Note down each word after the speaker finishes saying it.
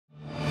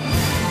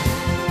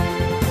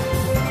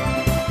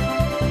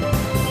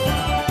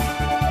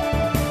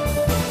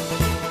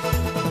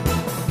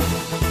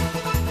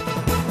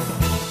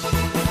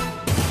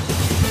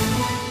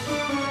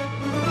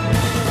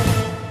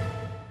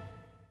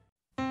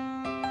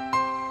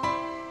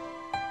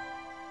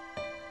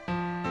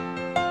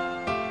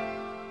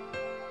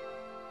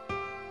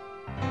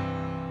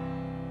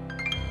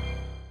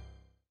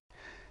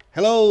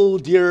Hello,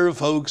 dear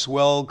folks.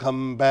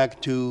 Welcome back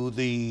to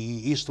the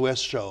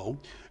East-West Show,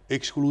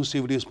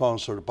 exclusively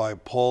sponsored by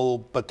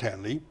Paul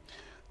Battelli.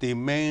 The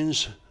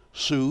men's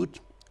suit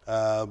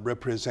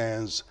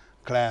represents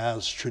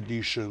class,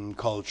 tradition,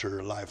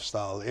 culture,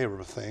 lifestyle,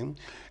 everything.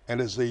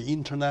 And it's the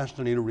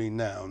internationally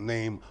renowned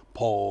name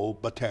Paul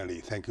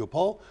Battelli. Thank you,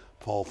 Paul,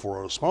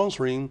 for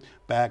sponsoring.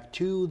 Back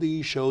to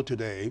the show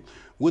today.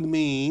 With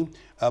me,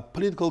 a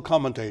political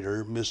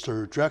commentator,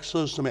 Mr.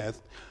 Drexel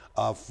Smith,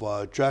 of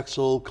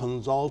Drexel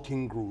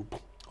Consulting Group.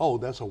 Oh,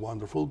 that's a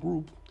wonderful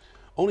group.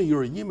 Only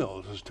your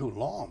email is too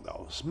long,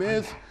 though.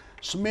 Smith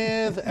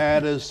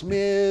at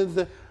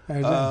Smith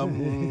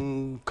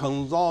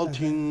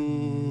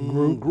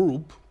Consulting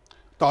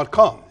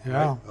Group.com.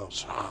 Yeah.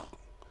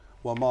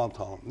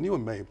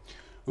 Right?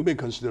 We may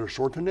consider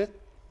shorten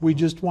it. We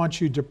just want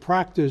you to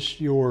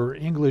practice your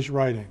English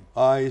writing.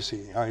 I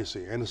see.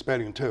 And the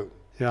spelling too.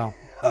 Yeah.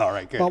 All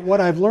right, good. But what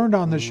I've learned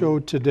on the show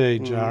today,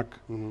 Jack,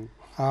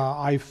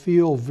 I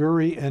feel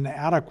very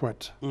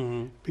inadequate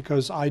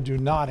because I do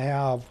not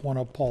have one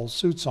of Paul's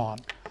suits on.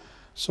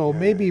 So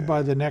maybe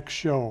by the next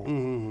show,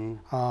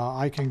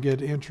 I can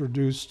get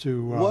introduced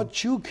to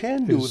what you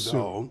can do,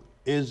 though,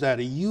 is that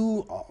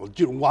you,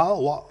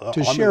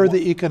 to share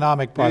the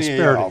economic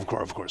prosperity. Yeah,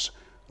 of course.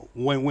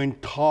 When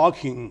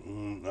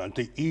talking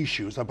the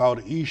issues,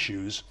 about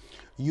issues,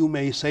 you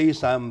may say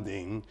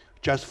something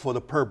just for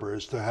the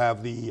purpose to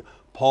have the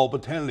Paul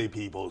Battelli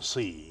people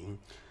see.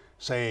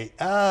 Say,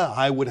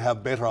 I would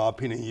have better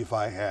opinion if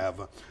I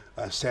have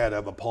a set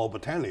of a Paul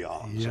Battelli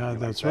on. Yeah,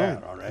 that's like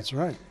right. That, all right. That's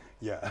right.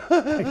 Yeah.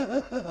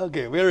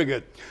 Okay, very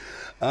good.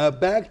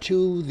 Back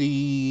to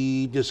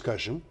the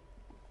discussion.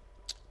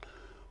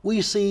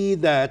 We see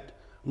that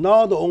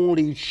not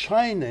only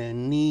China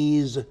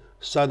needs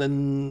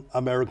Southern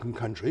American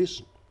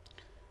countries,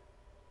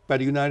 but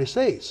the United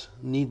States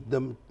need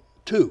them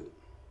too,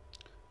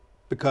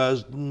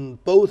 because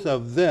both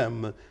of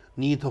them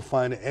need to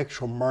find an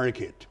extra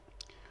market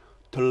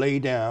to lay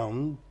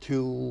down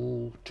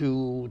to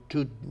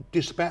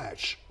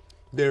dispatch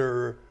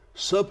their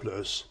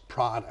surplus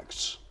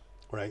products,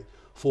 right,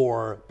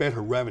 for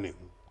better revenue.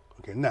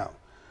 Okay, now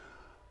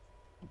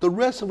the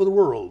rest of the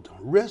world,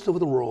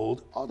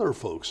 other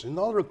folks in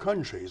other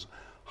countries,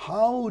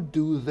 how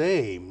do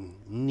they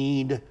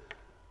need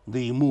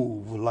the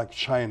move like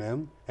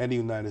China and the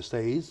United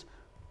States,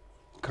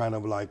 kind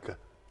of like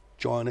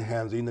join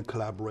hands in the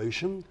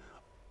collaboration?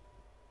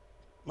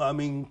 I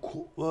mean,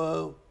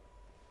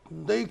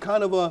 they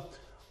kind of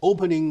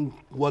opening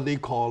what they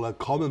call a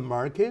common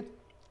market.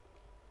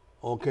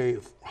 Okay,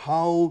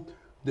 how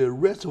the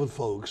rest of the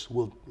folks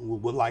would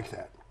like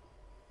that,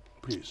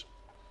 please.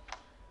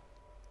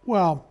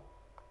 Well,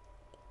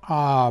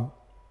 I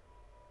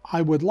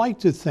would like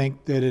to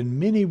think that in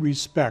many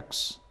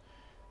respects,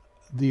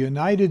 the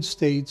United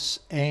States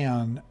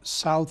and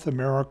South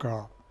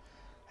America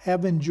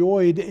have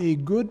enjoyed a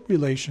good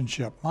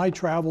relationship. My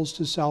travels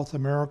to South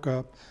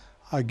America,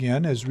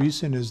 again, as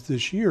recent as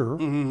this year.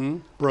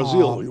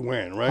 Brazil, you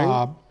went,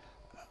 right?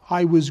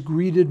 I was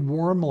greeted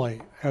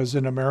warmly as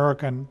an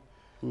American.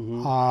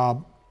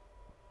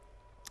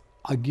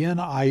 Again,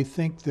 I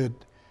think that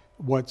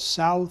what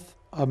South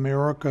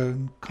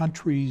American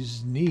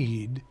countries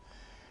need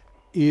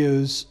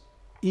is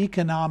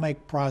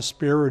economic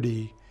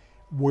prosperity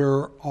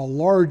where a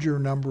larger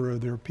number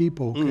of their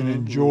people can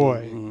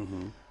enjoy.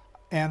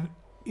 And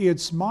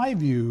it's my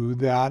view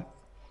that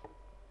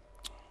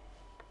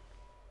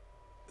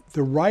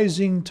the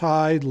rising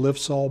tide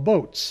lifts all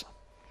boats.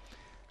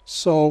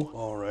 So,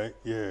 all right,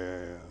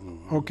 yeah.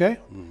 Okay,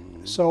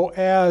 so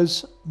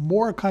as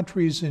more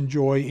countries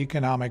enjoy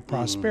economic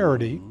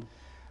prosperity,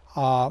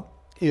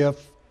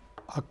 if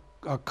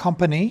a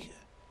company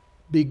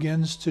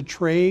begins to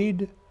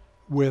trade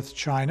with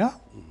China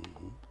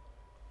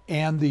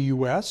and the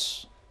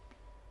U.S.,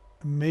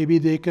 maybe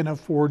they can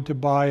afford to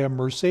buy a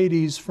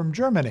Mercedes from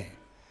Germany.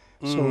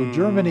 So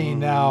Germany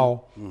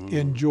now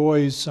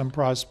enjoys some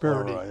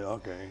prosperity. All right,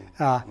 okay.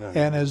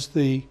 And as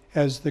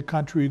the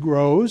country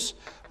grows,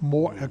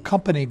 a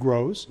company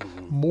grows,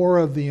 more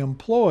of the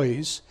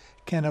employees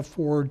can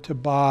afford to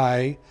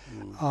buy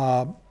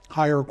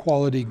higher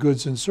quality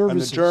goods and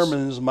services. And the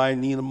Germans might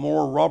need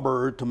more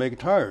rubber to make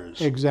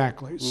tires.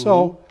 Exactly.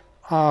 So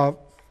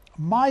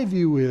my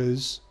view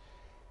is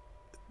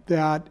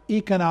that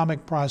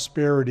economic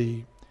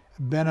prosperity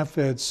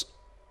benefits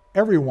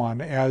everyone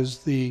as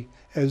the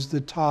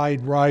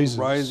tide rises.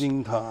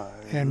 Rising tide.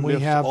 And we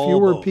have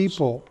fewer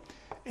people.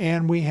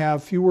 And we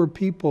have fewer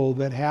people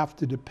that have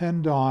to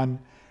depend on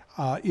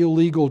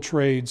illegal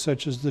trade,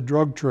 such as the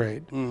drug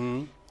trade.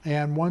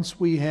 And once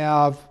we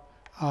have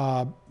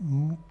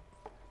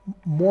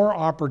more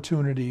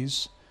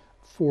opportunities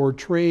for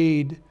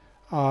trade,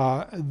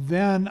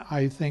 then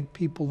I think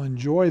people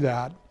enjoy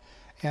that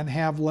and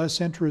have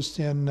less interest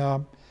in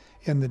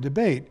the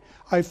debate.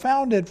 I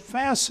found it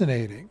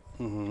fascinating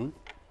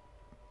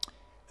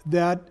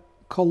that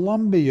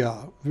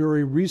Colombia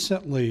very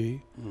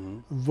recently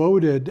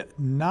voted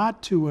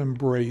not to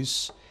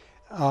embrace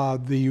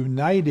the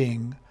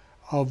uniting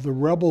of the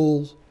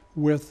rebel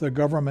with the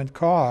government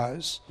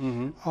cause,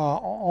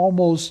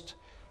 almost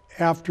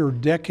after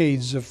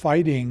decades of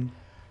fighting,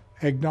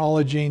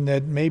 acknowledging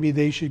that maybe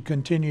they should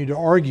continue to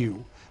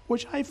argue,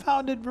 which I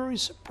found it very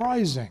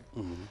surprising.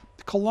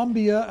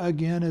 Colombia,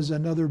 again, is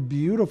another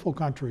beautiful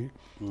country,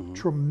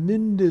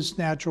 tremendous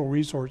natural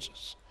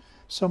resources,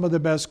 some of the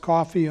best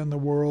coffee in the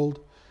world,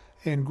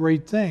 and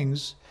great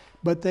things,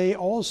 but they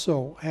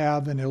also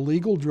have an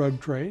illegal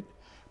drug trade,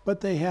 but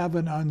they have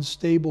an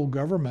unstable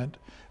government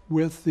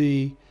with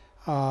the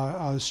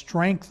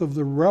strength of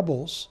the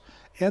rebels,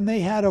 and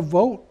they had a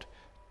vote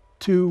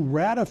to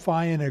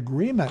ratify an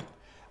agreement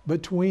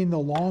between the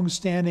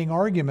long-standing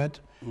argument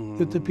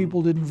that the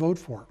people didn't vote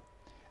for.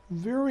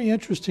 Very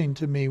interesting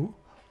to me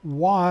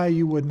why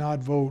you would not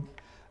vote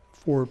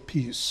for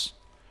peace.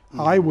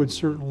 I would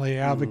certainly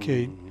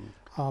advocate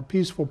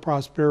peaceful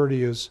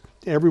prosperity is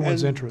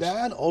everyone's interest.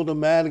 That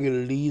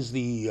automatically leads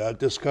the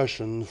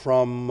discussion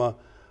from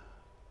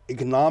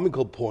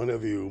economical point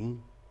of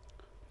view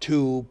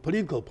to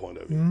political point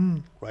of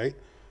view, right?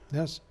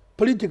 Yes.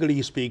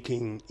 Politically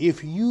speaking,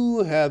 if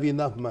you have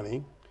enough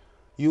money,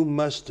 you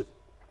must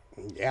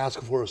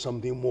ask for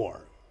something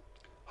more.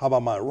 How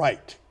about my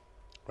right,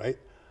 right?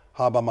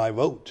 How about my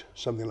vote?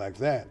 Something like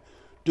that.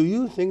 Do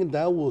you think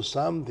that was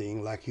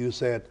something, like you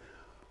said,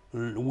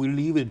 we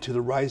leave it to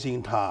the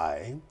rising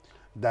tide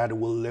that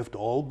will lift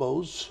all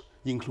boats,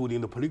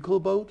 including the political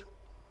boat?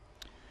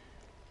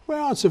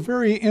 Well, it's a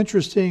very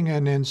interesting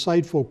and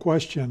insightful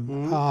question.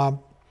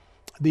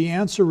 The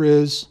answer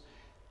is,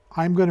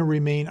 I'm going to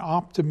remain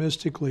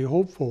optimistically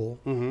hopeful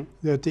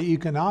that the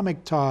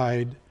economic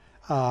tide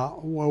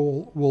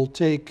will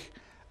take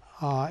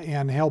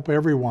and help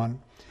everyone.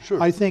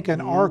 Sure. I think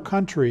in our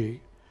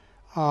country,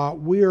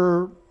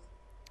 we're,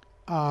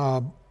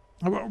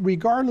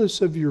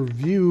 regardless of your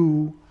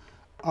view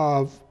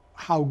of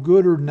how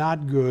good or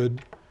not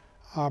good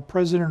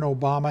President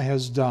Obama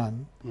has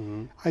done,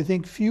 I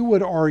think few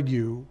would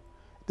argue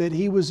that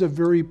he was a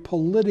very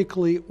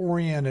politically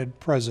oriented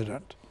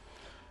president.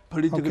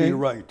 Politically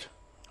right.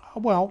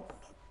 Well,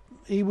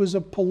 he was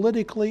a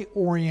politically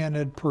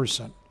oriented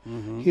person.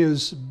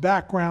 His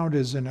background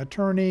as an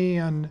attorney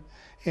and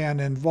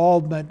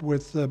involvement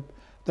with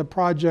the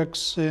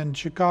projects in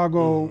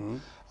Chicago,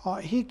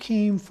 he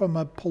came from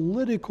a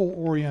political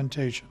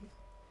orientation.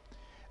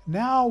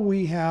 Now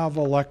we have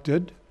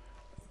elected,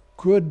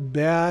 good,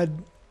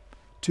 bad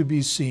to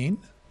be seen,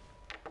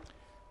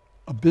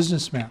 a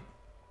businessman,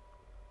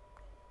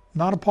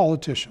 not a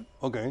politician,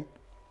 Okay.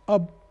 a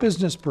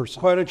business person.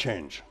 Quite a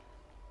change.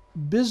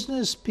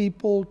 Business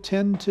people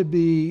tend to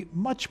be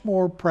much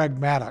more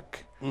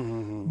pragmatic,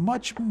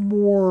 much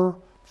more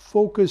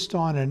focused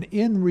on an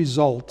end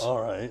result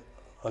All right.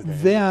 Okay.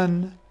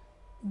 than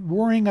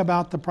worrying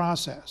about the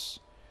process.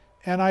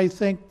 And I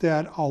think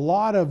that a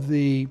lot of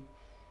the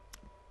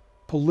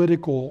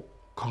political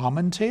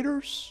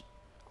commentators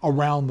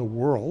around the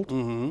world,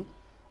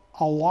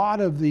 a lot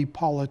of the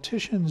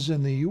politicians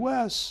in the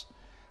U.S.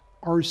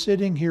 are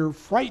sitting here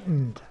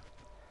frightened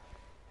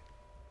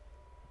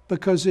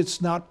because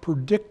it's not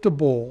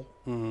predictable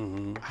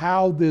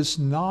how this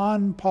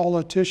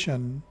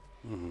non-politician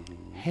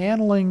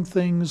handling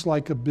things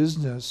like a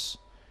business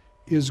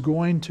is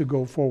going to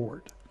go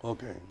forward.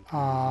 Okay.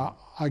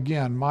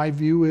 Again, my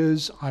view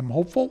is I'm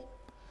hopeful.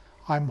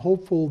 I'm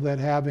hopeful that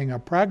having a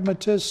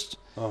pragmatist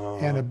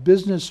and a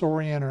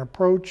business-oriented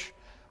approach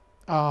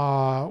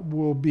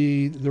will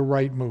be the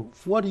right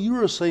move. What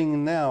you're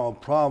saying now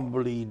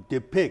probably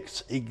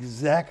depicts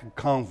exact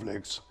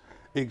conflicts,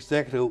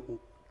 exact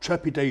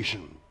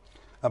trepidation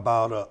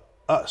about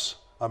us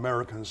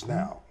Americans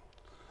now.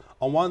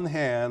 On one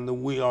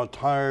hand, we are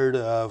tired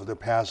of the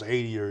past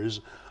 8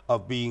 years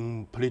of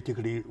being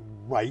politically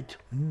right.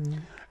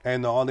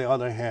 And on the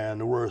other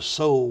hand, we're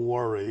so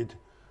worried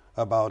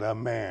about a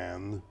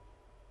man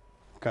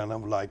kind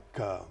of like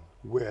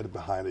wet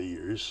behind the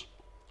ears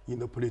in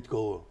the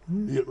political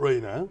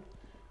arena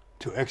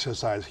to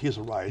exercise his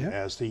right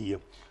as the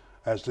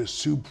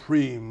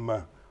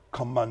supreme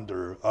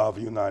commander of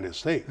the United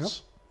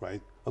States,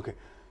 right? Okay.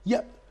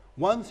 Yet,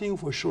 one thing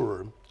for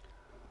sure,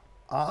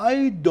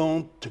 I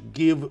don't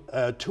give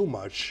too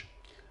much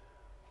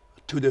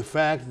to the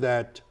fact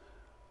that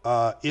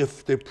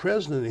if the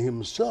president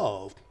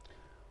himself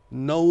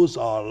knows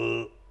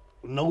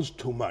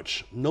too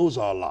much, knows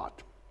a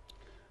lot,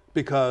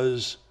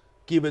 because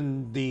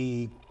given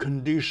the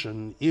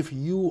condition, if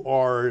you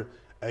are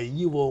a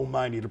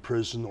evil-minded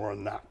person or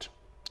not,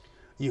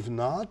 if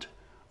not,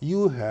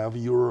 you have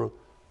your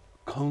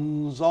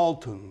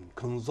consultant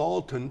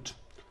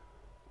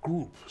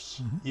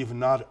groups, if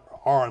not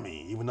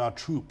army, if not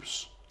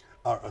troops,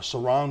 are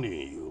surrounding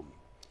you,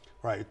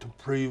 right, to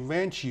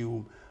prevent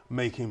you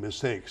making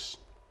mistakes,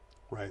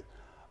 right?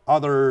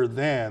 Other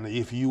than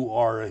if you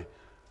are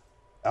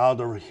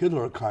Adolf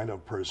Hitler kind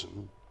of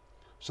person,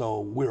 so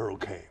we're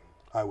okay,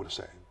 I would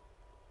say,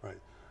 right?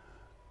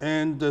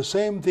 And the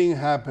same thing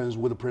happens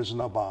with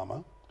President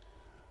Obama,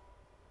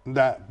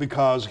 that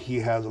because he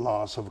has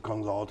lots of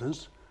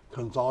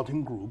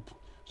consulting group,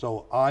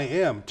 so I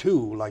am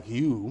too, like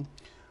you,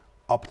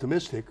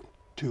 optimistic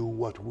to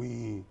what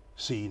we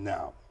see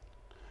now.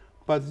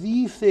 But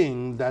the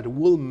thing that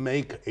will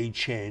make a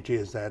change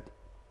is that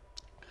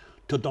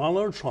to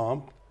Donald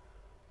Trump,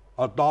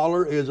 a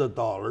dollar is a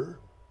dollar.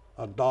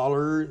 A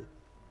dollar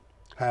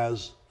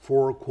has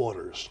 4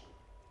 quarters.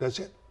 That's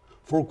it.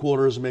 4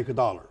 quarters make a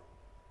dollar.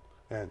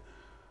 And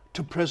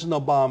to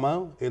President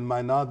Obama, it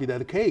might not be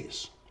that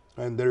case.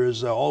 And there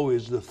is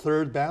always the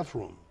third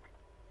bathroom,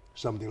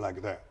 something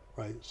like that,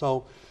 right?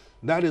 So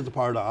that is the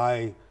part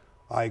I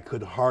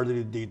could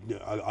hardly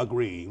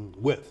agree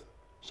with.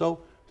 So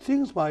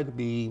things might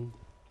be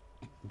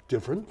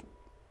different,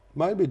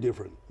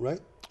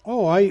 right?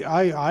 Oh,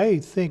 I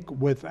think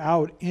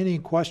without any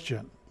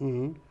question,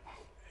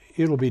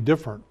 it'll be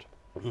different.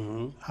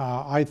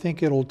 I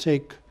think it'll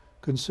take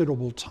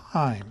considerable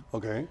time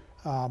Okay.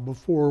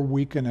 before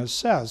we can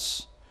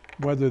assess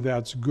whether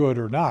that's good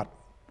or not.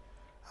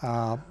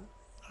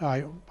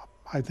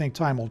 I think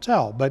time will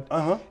tell. But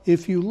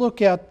if you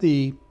look at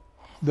the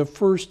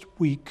first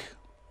week,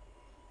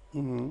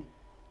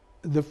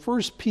 the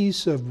first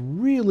piece of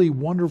really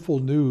wonderful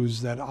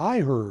news that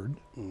I heard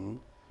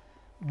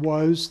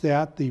was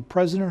that the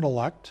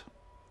president-elect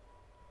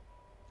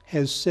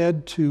has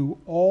said to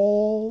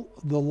all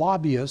the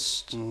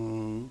lobbyists,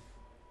 you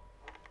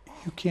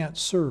can't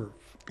serve.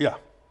 Yeah.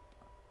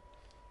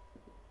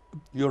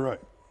 You're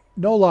right.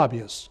 No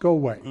lobbyists, go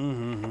away.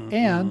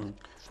 And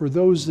for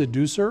those that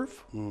do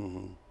serve,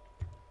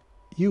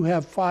 you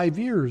have 5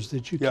 years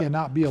that you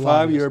cannot be a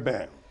lobbyist. 5-year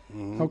ban.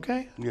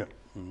 Okay? Yeah.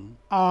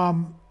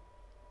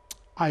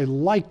 I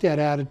like that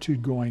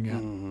attitude going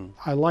in.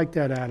 I like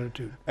that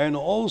attitude. And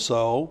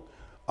also,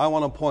 I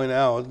want to point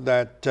out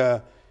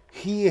that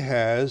he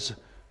has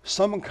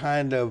some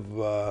kind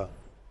of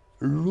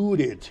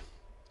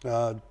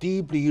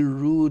deeply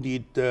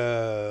rooted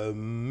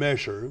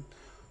measure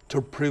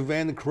to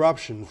prevent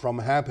corruption from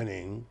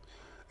happening,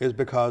 is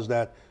because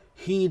that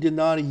he did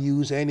not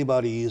use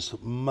anybody's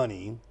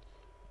money,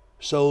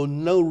 so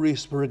no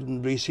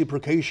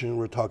reciprocation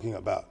we're talking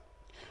about.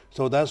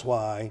 So that's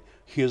why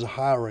he is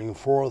hiring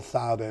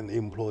 4,000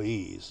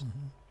 employees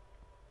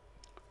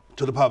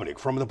to the public,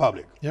 from the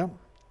public. Yeah.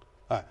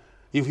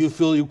 If you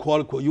feel you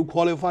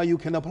qualify, you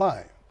can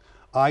apply.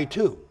 I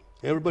too.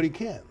 Everybody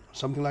can.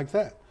 Something like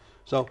that.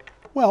 So.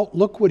 Well,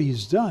 look what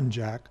he's done,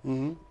 Jack.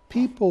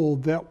 People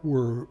that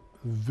were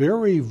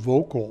very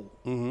vocal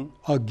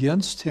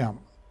against him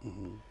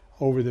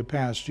over the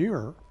past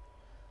year,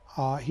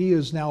 he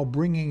is now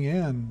bringing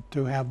in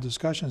to have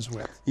discussions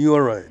with. You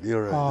are right.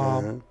 You're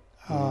right.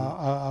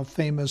 A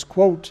famous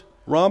quote.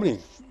 Romney.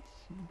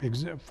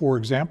 For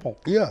example.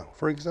 Yeah,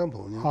 for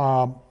example.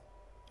 Yeah.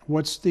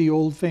 What's the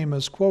old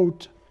famous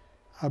quote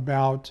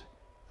about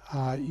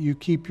you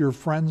keep your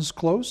friends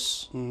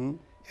close and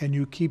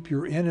you keep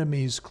your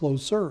enemies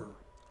closer?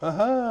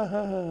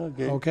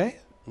 Okay. Okay?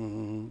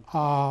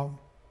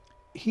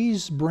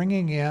 He's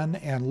bringing in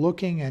and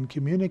looking and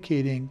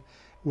communicating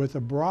with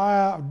a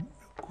broad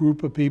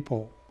group of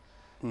people.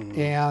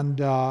 And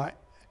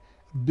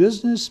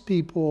business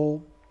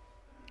people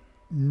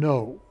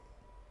know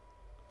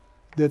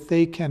that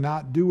they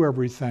cannot do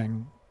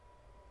everything.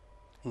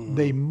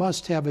 They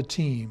must have a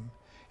team,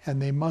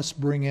 and they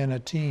must bring in a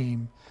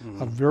team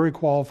of very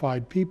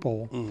qualified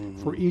people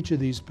for each of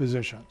these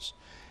positions.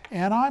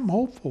 And I'm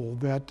hopeful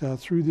that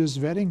through this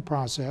vetting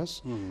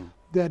process,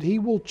 that he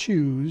will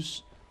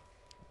choose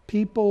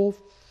people,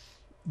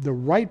 the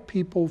right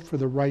people for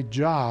the right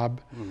job,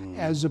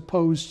 as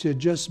opposed to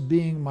just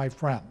being my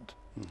friend.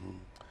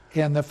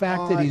 And the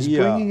fact that he's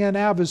bringing in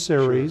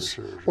adversaries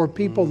or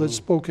people that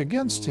spoke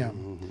against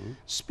him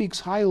speaks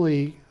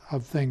highly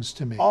of things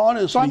to me.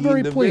 Honestly, so I'm very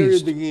in the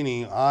pleased. very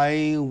beginning,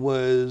 I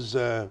was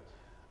not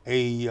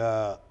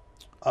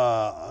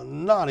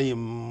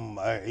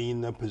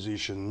in a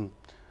position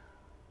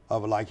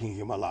of liking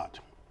him a lot.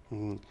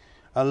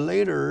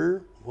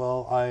 Later,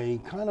 well, I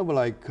kind of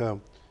like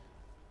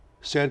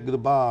said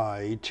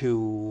goodbye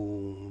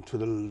to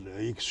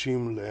the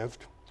extreme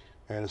left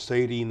and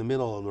stayed in the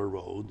middle of the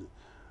road.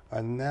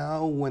 And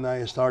now when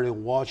I started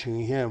watching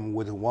him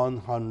with a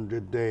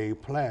 100-day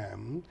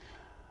plan,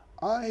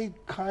 I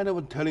kind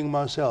of telling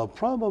myself,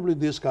 probably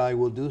this guy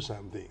will do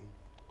something.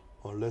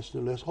 Or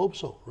let's hope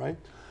so, right?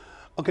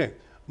 Okay,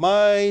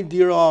 my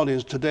dear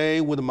audience, today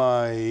with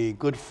my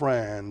good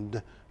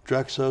friend,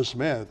 Drexel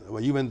Smith,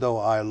 well, even though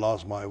I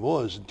lost my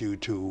voice due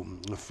to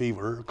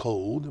fever,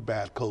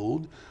 bad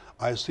cold,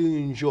 I still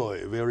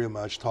enjoy very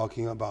much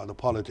talking about the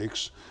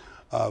politics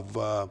of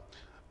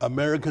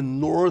American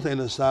North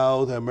and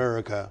South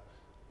America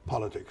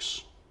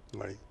politics,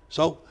 right?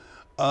 So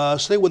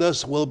stay with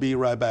us. We'll be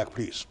right back,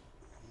 please.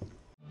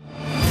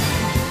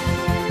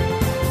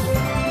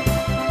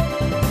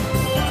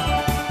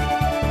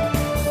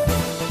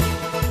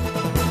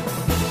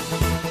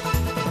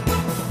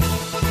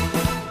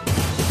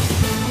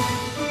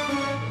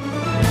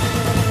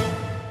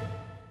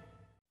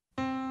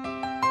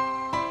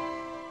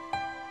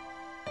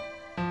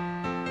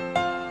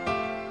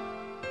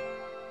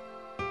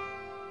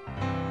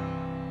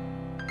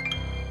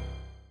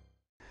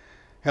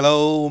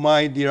 Hello,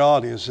 my dear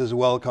audiences.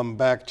 Welcome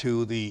back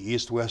to the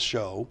East-West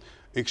Show,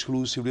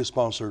 exclusively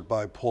sponsored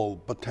by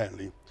Paul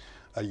Battelli,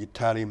 an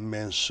Italian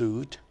man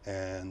suit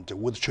and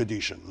with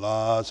tradition,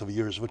 lots of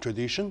years of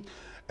tradition,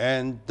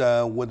 and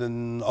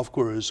of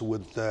course,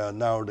 with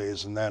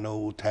nowadays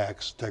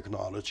nanotech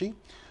technology,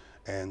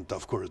 and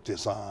of course,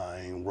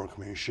 design,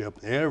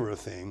 workmanship,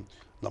 everything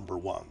number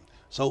one.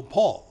 So,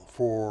 Paul,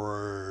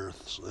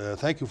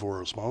 thank you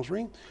for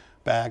sponsoring.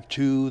 Back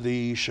to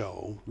the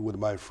show with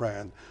my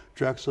friend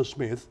Drexel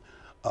Smith,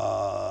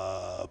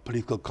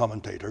 political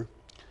commentator,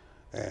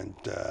 and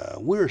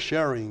we're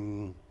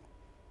sharing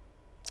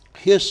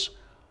his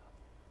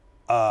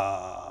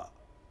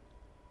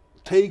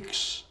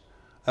takes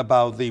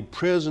about the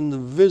present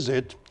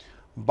visit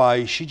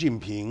by Xi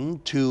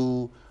Jinping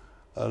to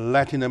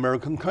Latin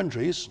American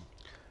countries,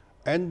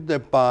 and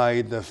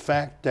by the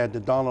fact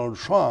that Donald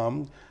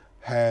Trump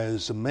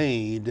has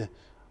made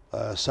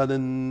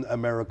Southern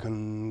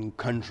American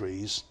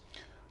countries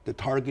the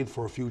target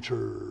for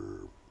future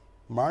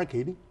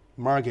market,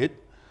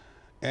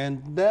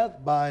 and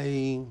that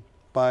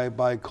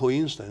by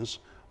coincidence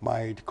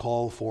might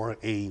call for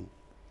a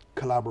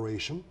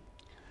collaboration.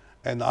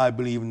 And I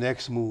believe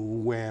next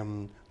move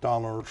when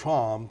Donald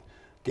Trump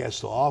gets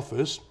to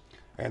office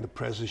and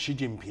President Xi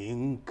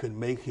Jinping could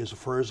make his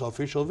first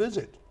official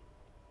visit,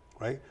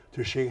 right,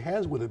 to shake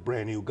hands with a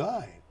brand new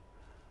guy.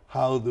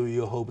 How do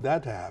you hope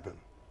that to happen?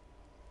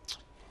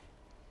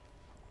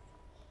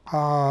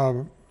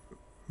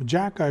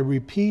 Jack, I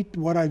repeat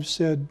what I've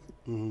said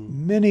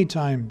many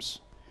times.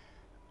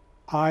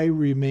 I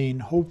remain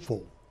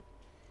hopeful.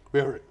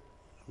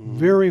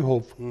 Very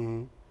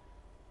hopeful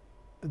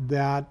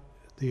that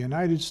the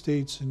United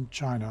States and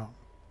China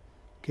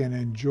can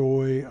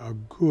enjoy a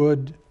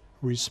good,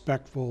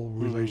 respectful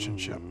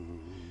relationship.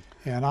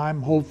 And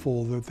I'm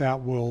hopeful that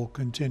that will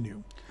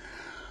continue.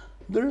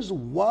 There's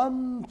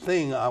one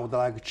thing I would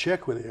like to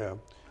check with you.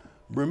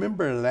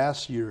 Remember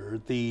last year,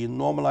 the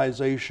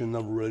normalization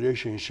of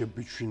relationship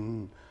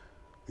between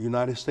the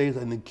United States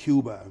and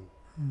Cuba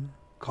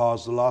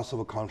caused lots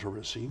of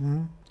controversy.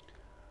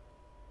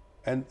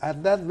 And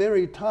at that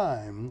very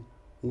time,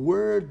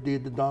 where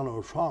did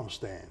Donald Trump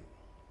stand?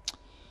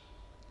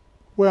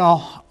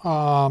 Well,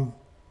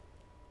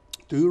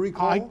 do you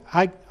recall?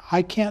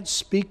 I can't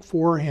speak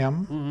for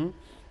him,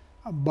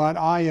 but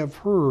I have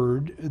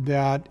heard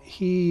that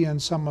he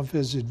and some of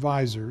his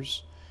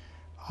advisors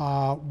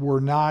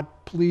were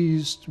not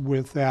pleased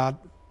with that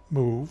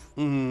move,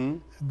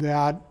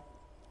 that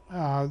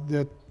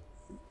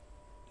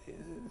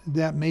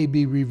may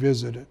be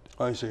revisited.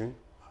 I see.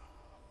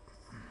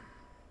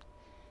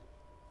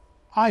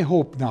 I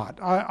hope not.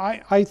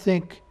 I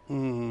think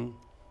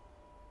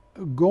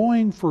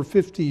going for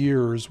 50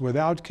 years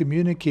without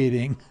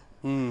communicating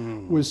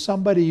with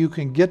somebody you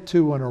can get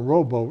to in a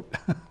rowboat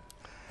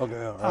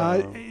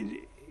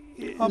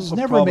it's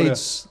never made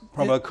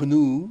probably a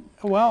canoe.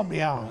 Well,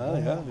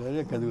 yeah.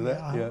 You can do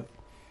that.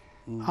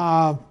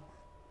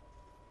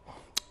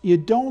 You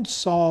don't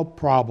solve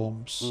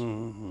problems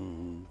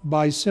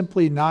by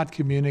simply not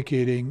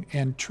communicating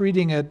and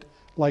treating it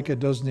like it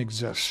doesn't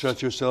exist.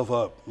 Shut yourself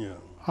up. Yeah.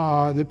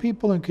 The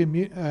people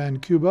in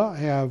Cuba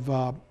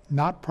have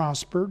not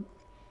prospered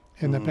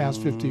in the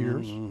past 50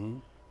 years.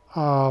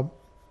 I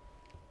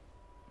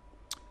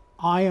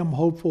am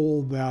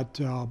hopeful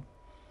that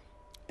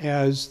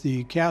as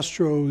the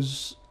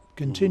Castros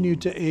continue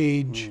to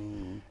age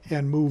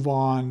and move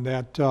on,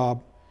 that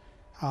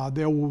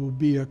there will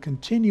be a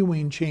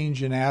continuing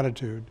change in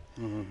attitude.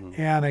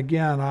 And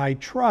again, I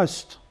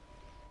trust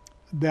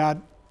that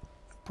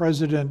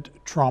President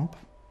Trump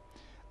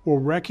will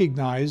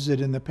recognize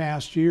that in the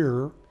past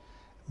year,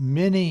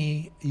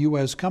 many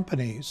U.S.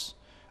 companies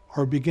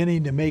are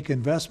beginning to make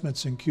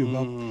investments in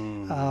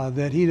Cuba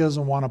that he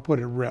doesn't want to put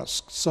at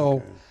risk.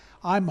 So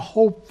I'm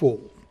hopeful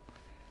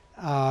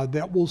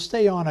that we'll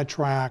stay on a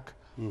track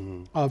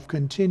of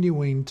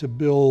continuing to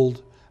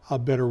build a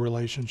better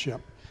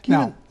relationship.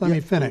 Now, let me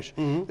finish.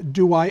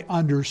 Do I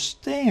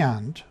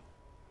understand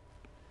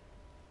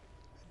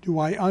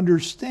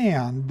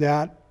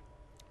that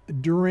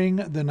during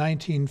the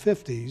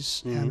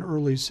 1950s and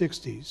early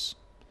 60s,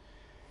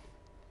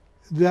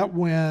 that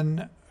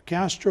when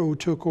Castro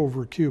took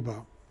over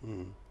Cuba,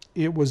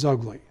 it was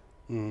ugly.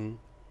 And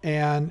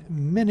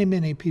many,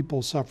 many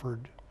people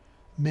suffered.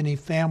 Many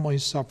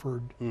families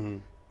suffered.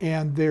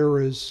 And there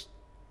is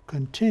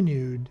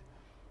continued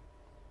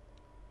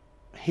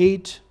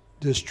hate,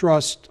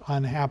 distrust,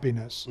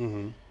 unhappiness.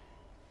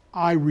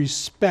 I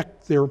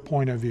respect their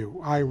point of view.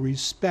 I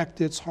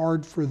respect it's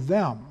hard for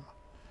them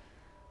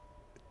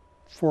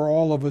for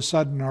all of a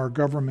sudden our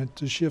government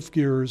to shift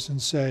gears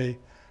and say,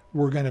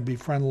 we're going to be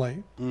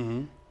friendly.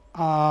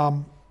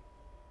 At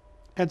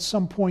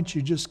some point,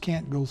 you just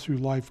can't go through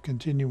life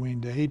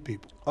continuing to hate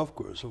people. Of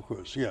course,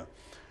 yeah.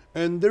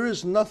 And there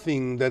is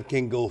nothing that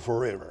can go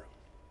forever.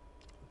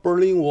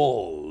 Berlin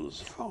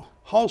Walls,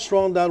 how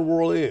strong that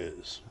wall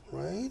is,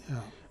 right?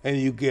 Yeah. And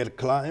you get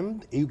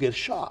climbed, you get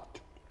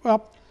shot.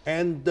 Well,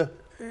 and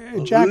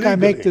Jack, legally. I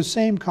make the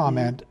same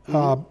comment.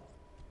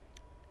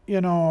 you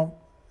know,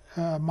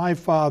 my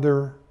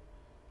father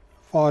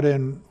fought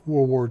in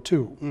World War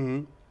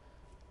II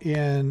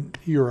in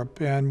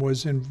Europe and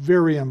was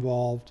very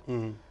involved.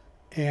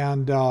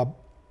 And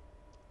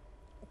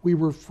we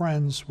were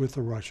friends with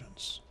the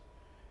Russians.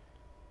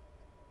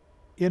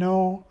 You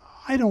know,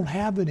 I don't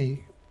have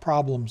any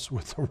problems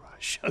with the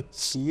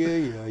Russians.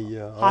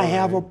 Yeah. I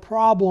have a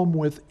problem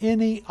with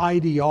any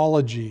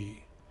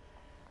ideology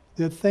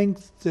that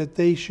thinks that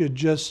they should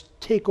just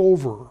take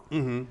over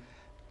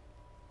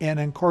and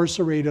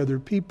incarcerate other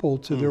people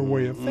to their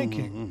way of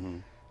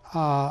thinking.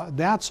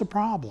 That's a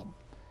problem.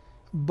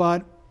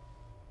 But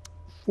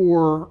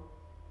for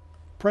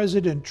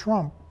President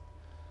Trump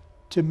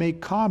to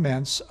make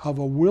comments of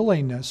a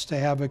willingness to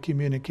have a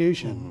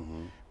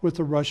communication with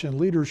the Russian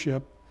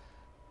leadership,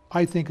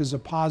 I think is a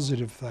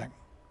positive thing.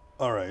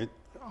 All right.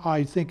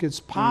 I think it's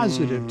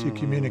positive to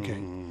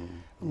communicate.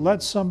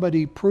 Let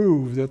somebody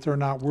prove that they're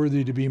not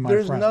worthy to be my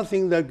There's friend.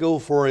 nothing that go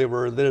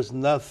forever. There's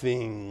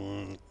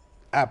nothing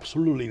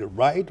absolutely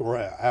right or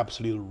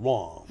absolutely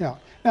wrong. Yeah.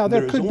 Now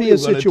there There's could only be a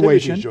relativities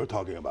situation. you're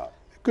talking about.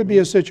 Could be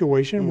a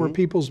situation where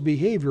people's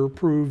behavior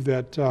prove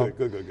that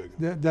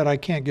Good. that I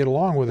can't get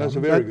along with That's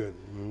them. very good.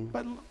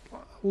 But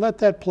let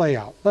that play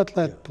out. Let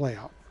that play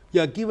out.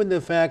 Yeah, given the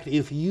fact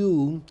if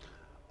you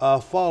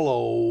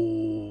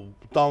follow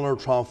Donald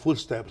Trump's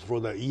footsteps for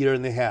the year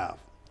and a half,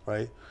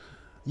 right?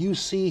 You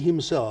see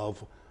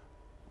himself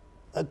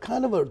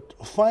kind of a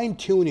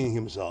fine-tuning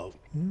himself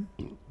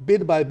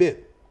bit by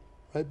bit,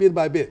 right? Bit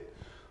by bit.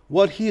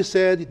 What he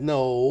said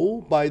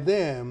no by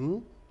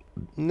them,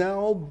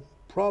 now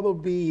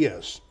probably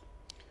yes.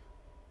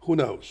 Who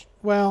knows?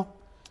 Well,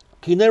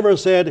 He never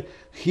said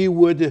he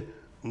would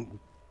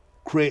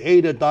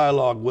create a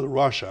dialogue with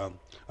Russia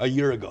a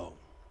year ago.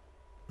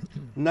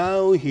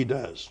 Now he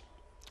does,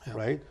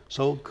 right?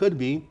 So could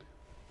be.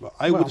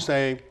 I would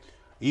say,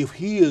 if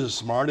he is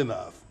smart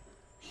enough,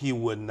 he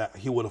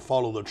would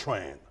follow the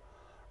trend,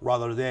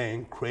 rather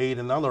than create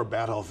another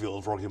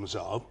battlefield for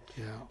himself.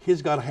 Yeah.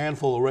 He's got a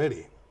handful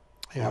already.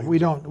 yeah, we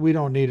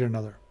don't need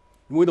another.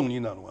 We don't need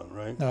another one,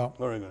 right? No.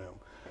 Very good.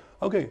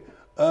 Okay.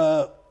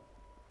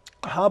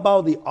 How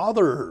about the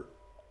other,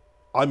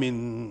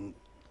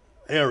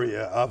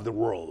 area of the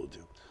world?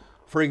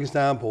 For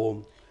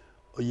example,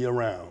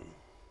 Iran,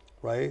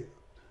 right?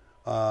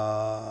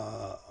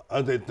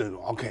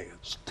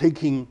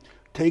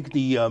 Take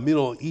the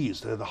Middle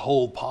East, the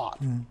whole pot,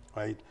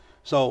 right?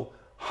 So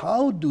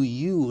how do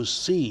you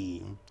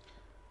see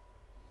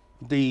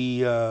the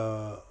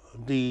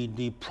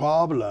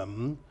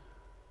problem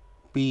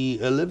be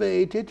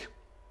alleviated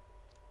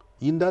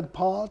in that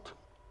pot,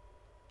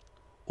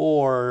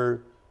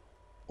 or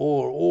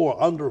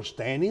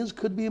understandings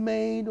could be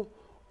made,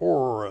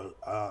 or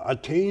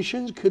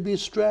attentions could be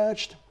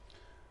stretched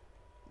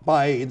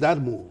by that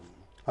move?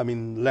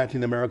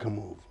 Latin America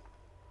move.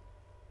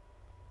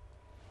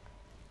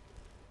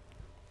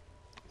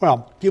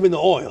 Well, Given the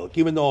oil.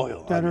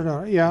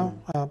 Yeah.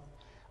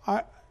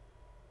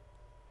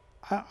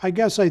 I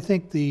guess I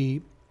think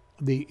the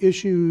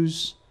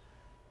issues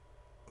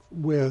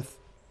with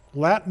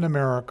Latin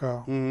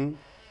America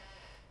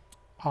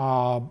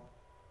are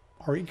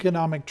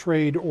economic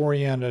trade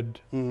oriented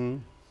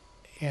and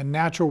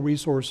natural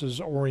resources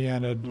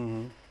oriented.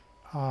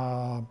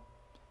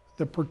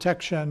 The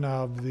protection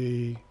of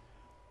the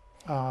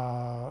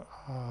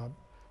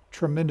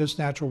tremendous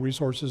natural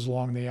resources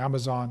along the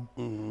Amazon.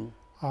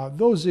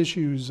 Those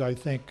issues, I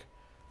think,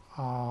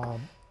 are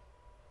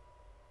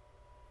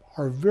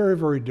very,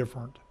 very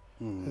different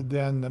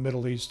than the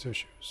Middle East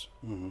issues.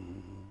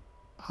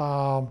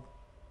 The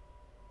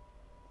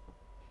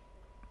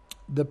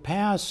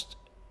past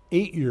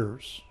 8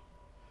 years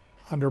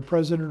under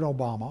President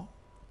Obama,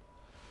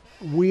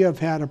 we have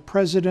had a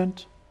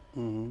president,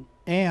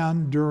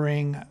 and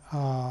during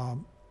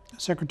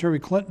Secretary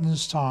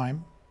Clinton's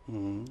time,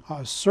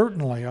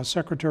 certainly a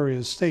Secretary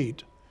of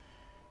State,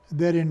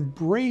 that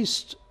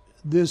embraced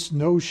this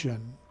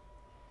notion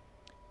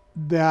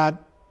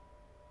that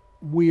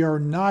we are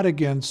not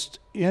against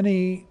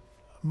any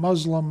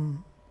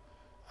Muslim,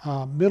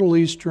 Middle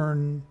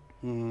Eastern,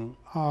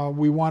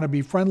 we want to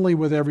be friendly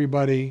with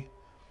everybody.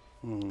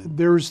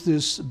 There's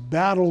this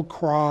battle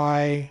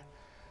cry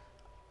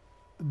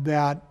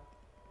that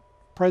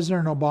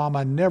President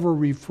Obama never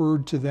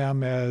referred to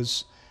them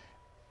as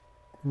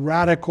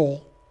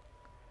radical.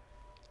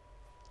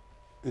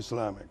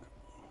 Islamic.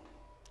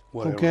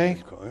 Whatever Okay.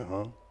 they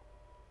call it,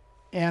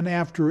 And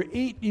after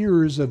 8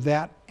 years of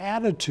that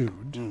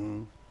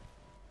attitude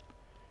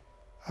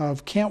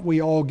of can't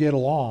we all get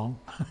along,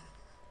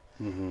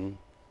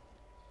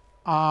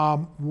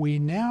 we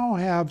now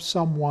have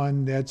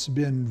someone that's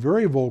been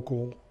very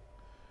vocal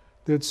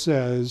that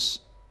says,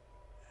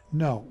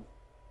 no,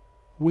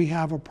 we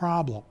have a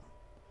problem.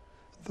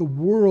 The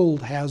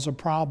world has a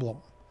problem.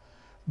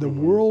 The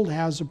world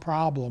has a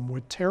problem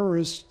with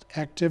terrorist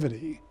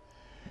activity.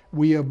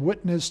 We have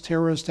witnessed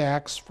terrorist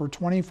acts for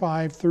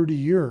 25, 30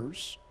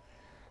 years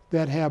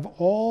that have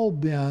all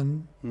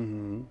been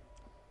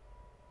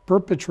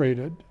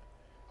perpetrated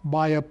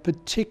by a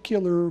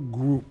particular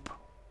group.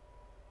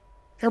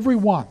 every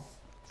one,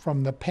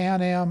 from the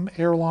Pan Am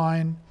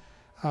airline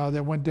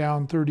that went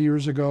down 30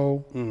 years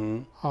ago,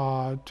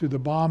 to the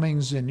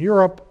bombings in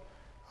Europe,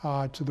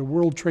 to the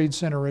World Trade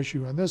Center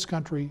issue in this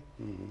country.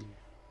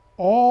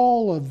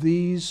 All of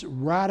these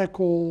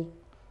radical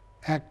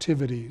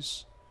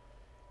activities,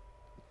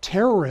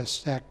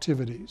 terrorist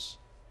activities,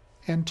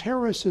 and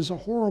terrorist is a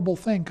horrible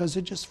thing because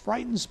it just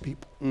frightens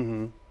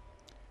people,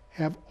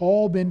 have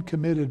all been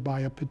committed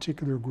by a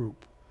particular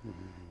group.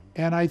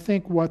 And I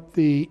think what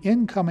the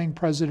incoming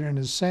president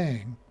is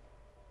saying,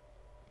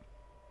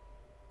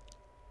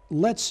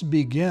 let's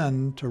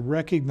begin to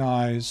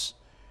recognize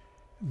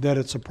that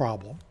it's a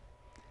problem.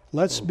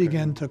 Let's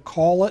begin to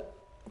call it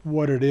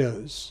what it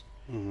is.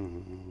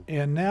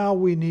 And now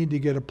we need to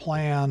get a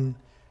plan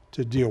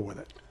to deal with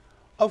it.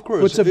 Of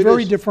course. It's a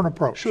very different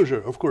approach.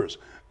 Sure, of course.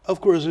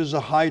 Of course, it's a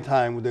high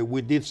time that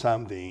we did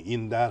something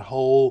in that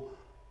whole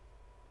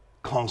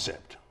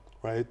concept,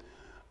 right?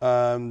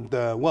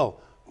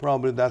 Well,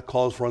 probably that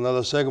calls for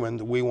another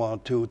segment. We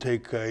want to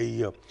take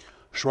a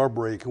short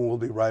break, and we'll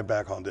be right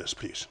back on this,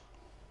 please.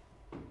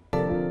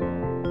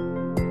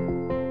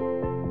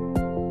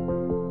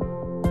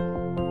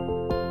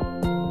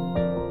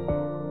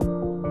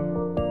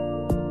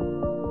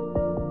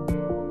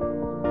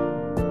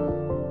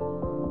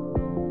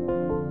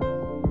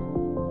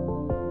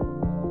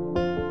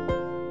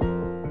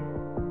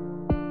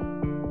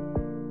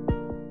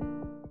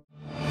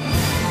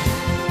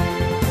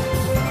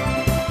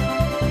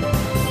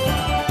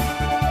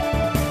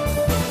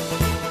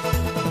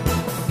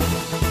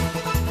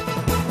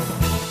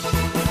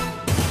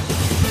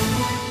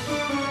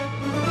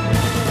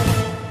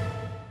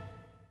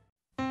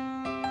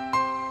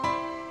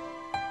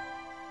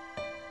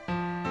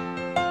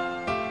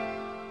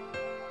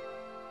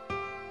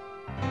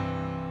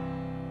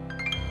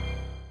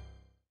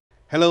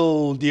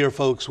 Hello, dear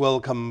folks.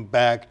 Welcome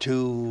back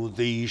to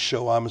the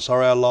show. I'm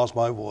sorry I lost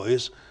my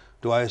voice.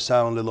 Do I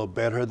sound a little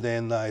better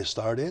than I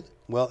started?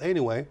 Well,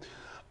 anyway,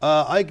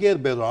 I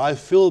get better. I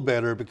feel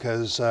better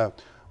because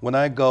when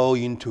I go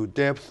into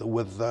depth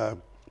with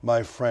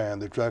my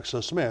friend,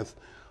 Drexler Smith,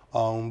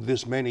 on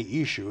this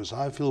many issues,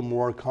 I feel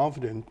more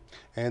confident,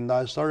 and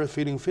I started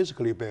feeling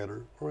physically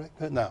better. All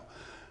right, now.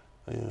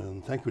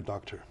 Thank you,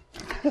 doctor.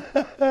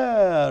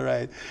 All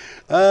right.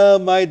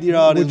 My dear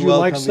audience, would you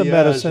like some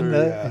medicine?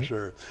 Sure,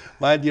 sure.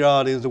 My dear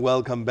audience,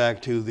 welcome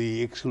back to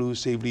the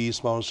exclusively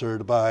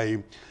sponsored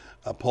by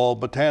Paul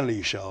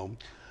Batanley show,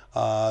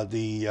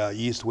 the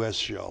East-West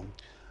show.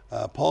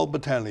 Paul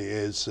Batanley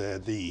is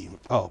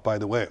by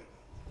the way,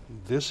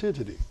 this is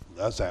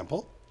a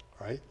sample,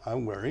 right,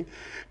 I'm wearing,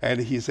 and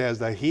he says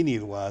that he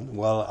needs one.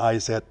 Well, I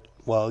said,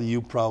 well,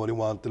 you probably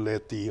want to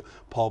let the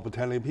Paul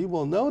Batanley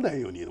people know that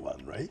you need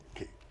one, right?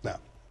 Okay, now.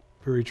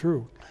 Very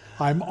true.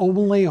 I'm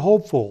only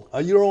hopeful.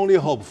 You're only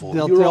hopeful.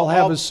 They'll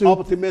have a suit.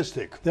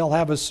 Optimistic. They'll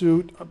have a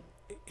suit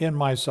in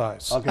my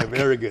size. Okay,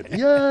 very good.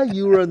 Yeah,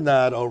 you are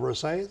not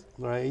oversized,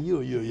 right?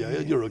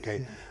 You're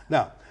okay.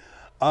 Now,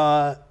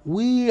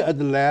 we at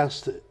the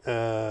last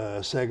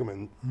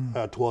segment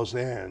towards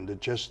the end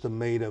just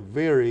made a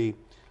very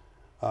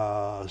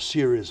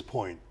serious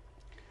point.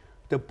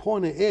 The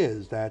point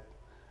is that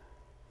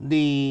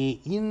the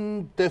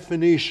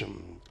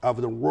indefinition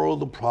of the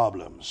world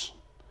problems,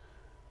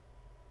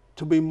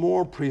 to be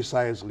more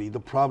precisely, the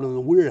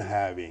problem we're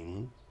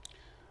having,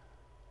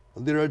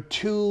 there are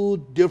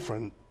two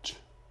different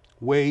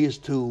ways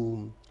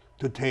to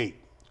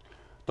take: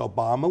 the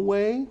Obama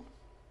way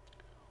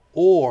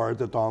or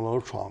the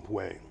Donald Trump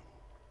way,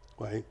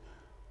 right?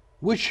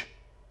 Which,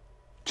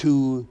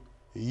 to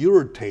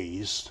your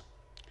taste,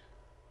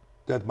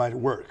 that might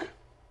work?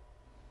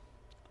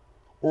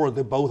 Or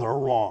they both are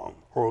wrong,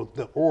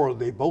 or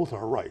they both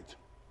are right.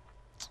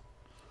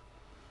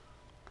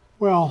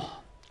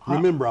 Well,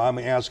 remember, I'm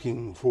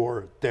asking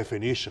for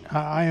definition.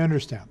 I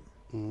understand.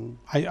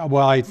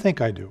 I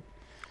think I do.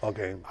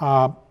 Okay.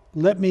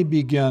 Let me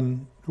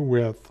begin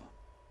with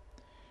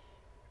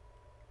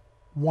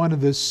one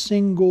of the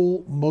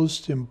single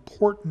most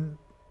important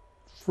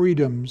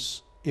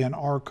freedoms in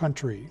our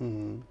country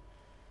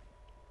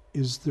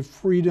is the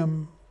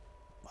freedom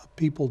of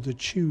people to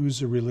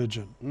choose a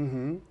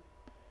religion.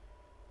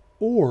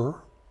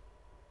 Or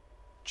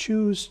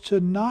choose to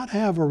not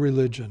have a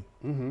religion.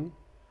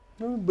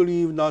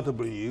 Believe, not to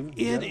believe.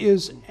 It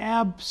is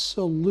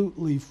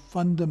absolutely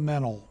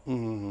fundamental.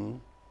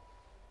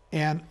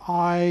 And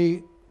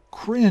I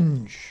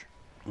cringe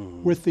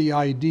with the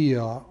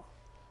idea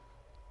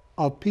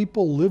of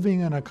people living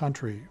in a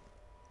country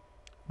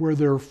where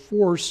they're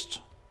forced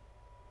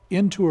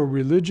into a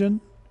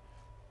religion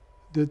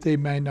that they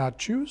may not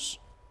choose,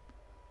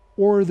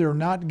 or they're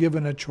not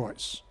given a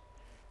choice.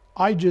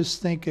 I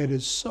just think it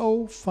is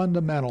so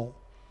fundamental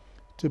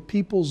to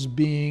people's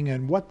being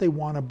and what they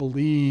want to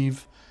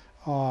believe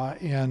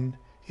in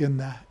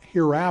the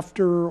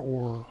hereafter,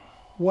 or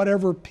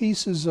whatever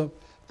pieces of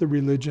the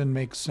religion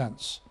make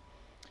sense.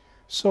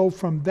 So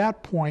from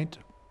that point,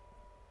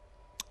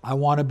 I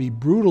want to be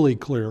brutally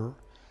clear.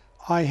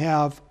 I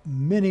have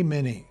many,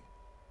 many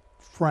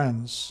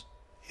friends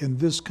in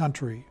this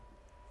country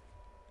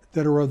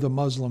that are of the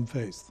Muslim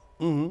faith.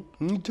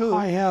 Me too.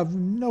 I have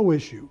no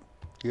issue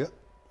Yeah,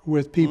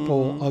 with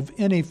people of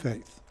any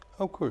faith.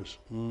 of course.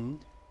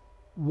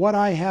 What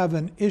I have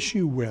an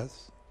issue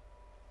with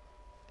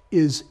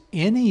is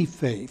any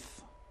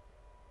faith,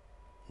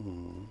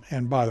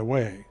 and by the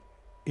way,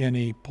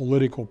 any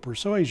political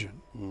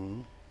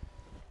persuasion,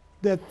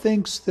 that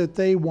thinks that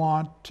they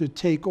want to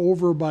take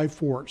over by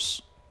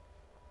force.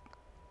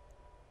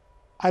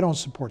 I don't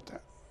support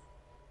that.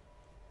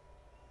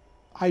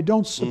 I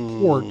don't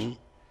support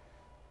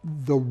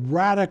the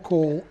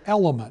radical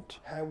element.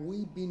 Have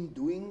we been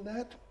doing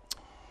that?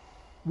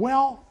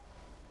 Well,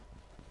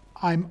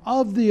 I'm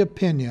of the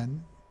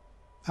opinion,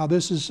 now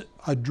this is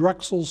a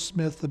Drexel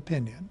Smith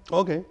opinion,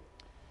 Okay.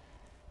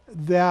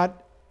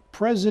 that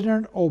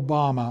President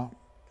Obama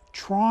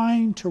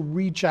trying to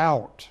reach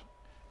out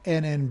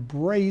and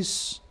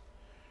embrace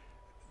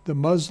the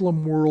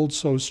Muslim world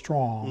so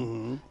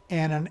strong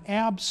and an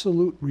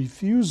absolute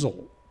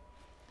refusal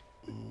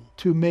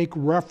to make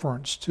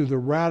reference to the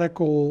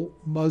radical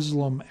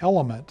Muslim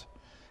element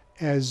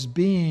as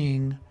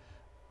being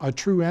a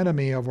true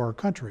enemy of our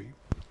country.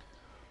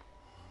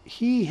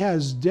 He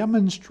has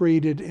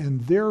demonstrated, in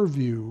their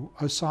view,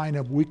 a sign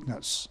of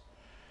weakness.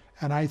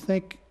 And I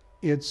think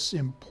it's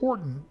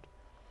important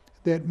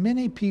that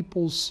many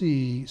people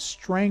see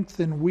strength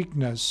and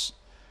weakness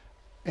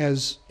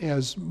as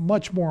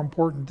much more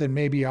important than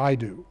maybe I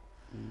do.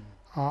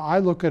 I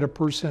look at a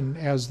person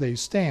as they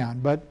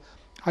stand, but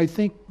I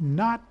think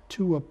not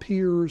to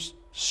appear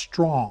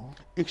strong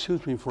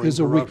Excuse me for is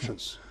a interruption.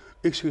 weakness.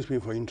 Excuse me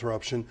for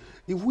interruption.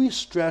 If we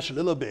stretch a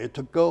little bit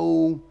to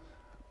go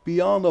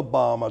beyond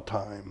Obama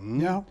time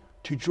Yeah.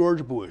 to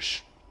George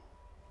Bush,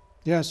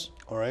 Yes.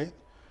 all right?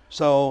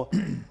 So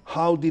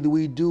how did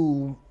we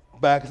do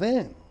back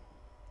then?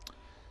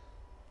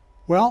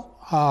 Well,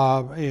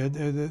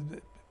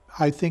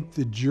 I think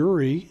the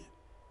jury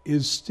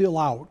is still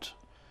out.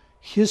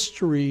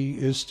 History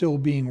is still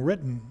being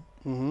written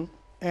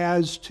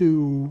as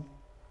to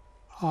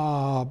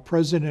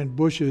President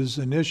Bush's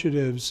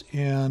initiatives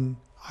in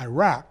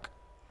Iraq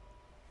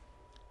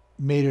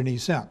made any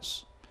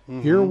sense.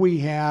 Here we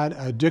had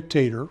a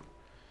dictator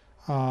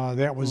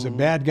that was a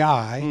bad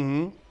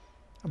guy,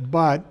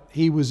 but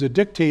he was a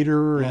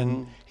dictator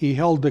and he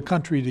held the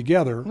country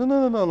together.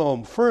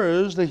 No.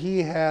 First,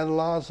 he had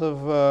lots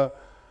of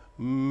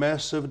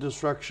massive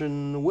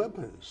destruction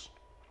weapons.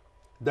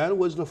 That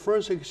was the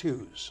first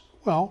excuse.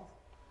 Well,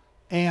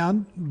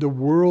 and the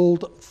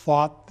world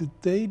thought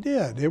that they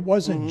did. It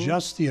wasn't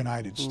just the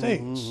United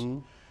States.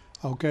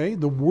 Okay,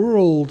 the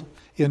world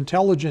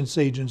intelligence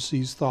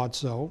agencies thought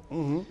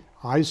so.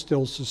 I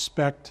still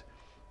suspect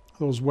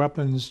those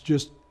weapons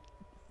just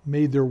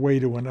made their way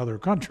to another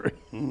country.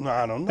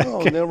 I don't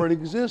know. Never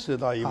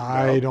existed.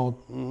 I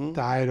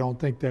don't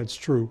think that's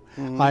true.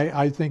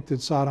 I think that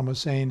Saddam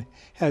Hussein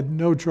had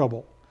no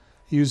trouble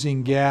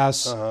using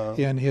gas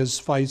in his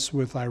fights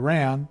with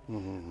Iran.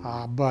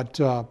 But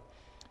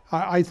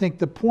I think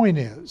the point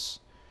is,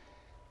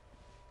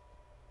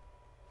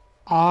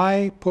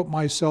 I put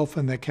myself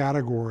in the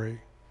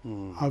category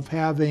of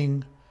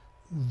having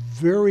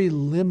very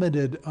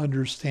limited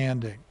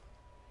understanding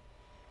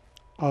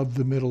of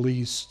the Middle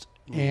East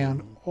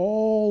and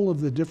all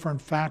of the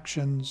different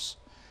factions.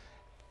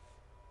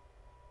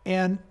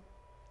 And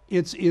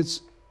it's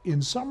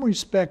in some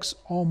respects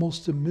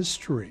almost a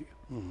mystery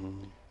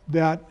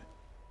that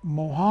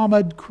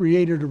Muhammad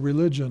created a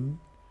religion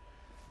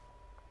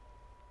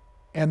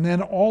and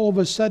then all of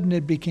a sudden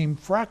it became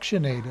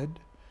fractionated,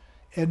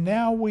 and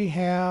now we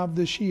have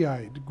the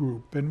Shiite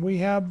group and we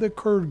have the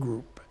Kurd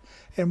group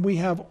and we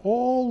have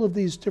all of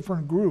these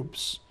different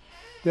groups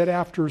that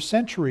after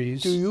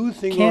centuries Do you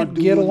think can't or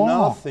do get you along.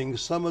 not think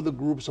some of the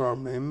groups are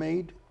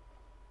man-made?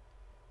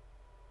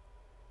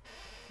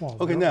 Well,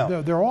 Okay, they're,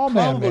 now they're all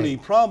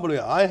man-made. Probably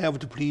I have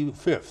to plead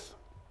fifth.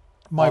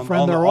 My on-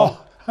 friend, on the- they're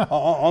all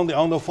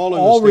on the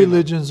following all statement.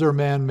 religions are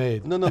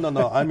man-made.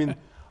 No.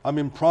 I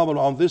mean, probably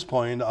on this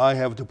point, I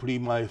have to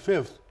plead my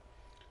fifth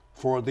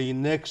for the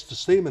next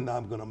statement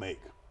I'm going to make.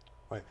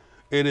 Right?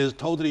 It is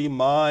totally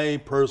my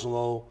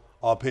personal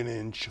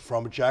opinion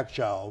from Jack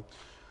Chow.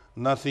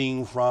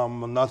 Nothing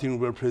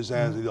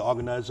represents the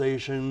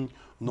organization,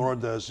 nor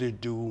does it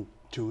do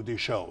to the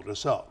show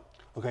itself.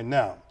 Okay,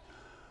 now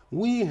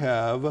we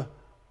have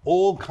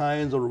all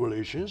kinds of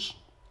religions.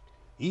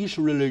 Each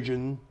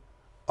religion.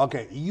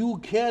 Okay, you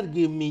can't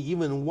give me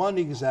even one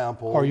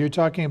example. Are you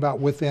talking about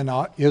within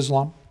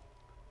Islam?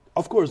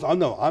 Of course, I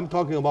know. I'm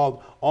talking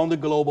about on the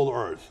global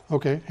earth.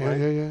 Okay,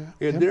 Right?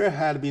 yeah. There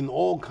had been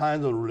all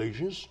kinds of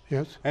religions.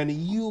 Yes. And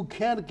you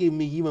can't give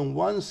me even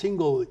one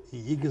single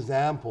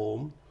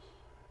example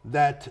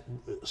that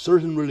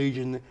certain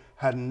religion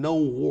had no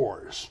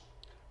wars,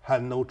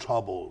 had no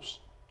troubles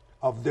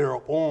of their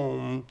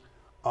own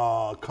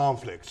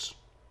conflicts,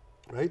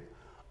 right?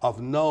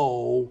 Of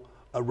no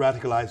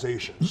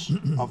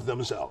radicalizations of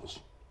themselves,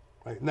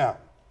 right? Now,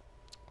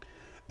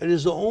 it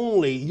is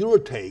only your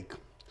take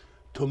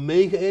to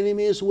make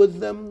enemies with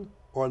them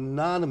or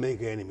not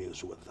make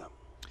enemies with them.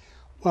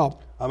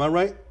 Well, Am I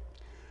right?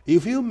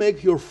 If you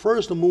make your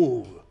first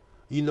move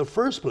in the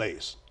first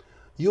place,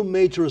 you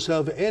made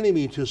yourself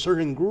enemy to a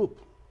certain group.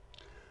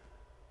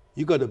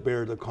 You got to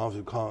bear the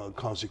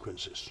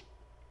consequences.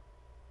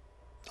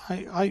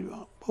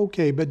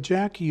 Okay, but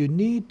Jack, you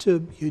need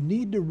to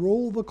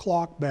roll the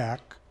clock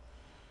back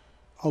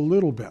a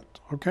little bit,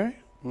 okay?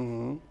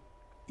 Mm-hmm.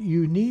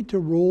 You need to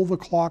roll the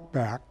clock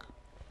back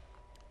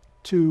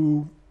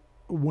to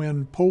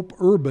when Pope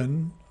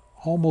Urban,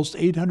 almost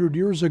 800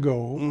 years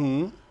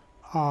ago,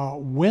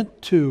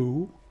 went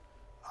to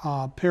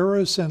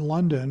Paris and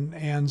London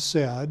and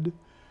said,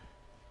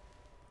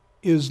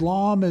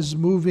 Islam is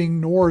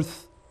moving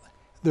north.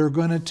 They're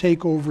going to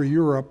take over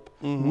Europe.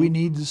 We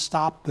need to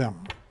stop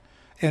them.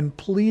 And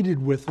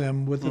pleaded with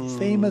them with a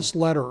famous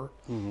letter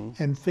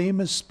and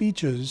famous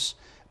speeches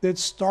that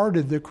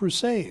started the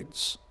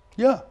Crusades.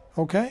 Yeah,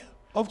 Okay?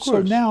 of course.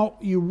 So now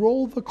you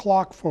roll the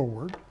clock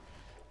forward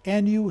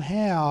and you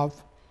have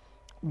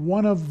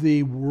one of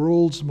the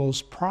world's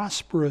most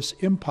prosperous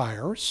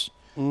empires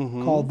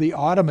called the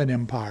Ottoman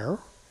Empire.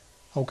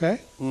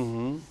 Okay?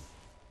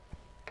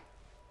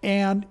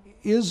 And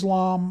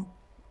Islam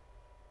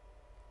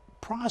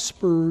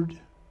prospered,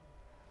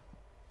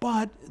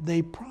 but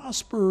they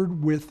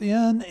prospered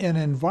within an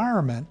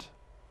environment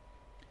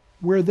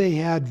where they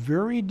had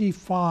very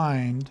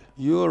defined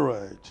You're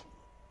right.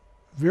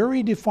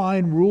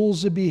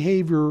 rules of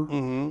behavior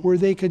where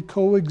they could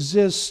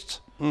coexist.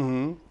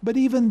 But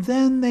even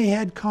then they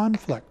had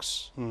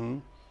conflicts.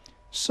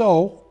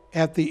 So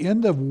at the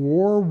end of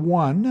War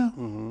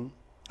I,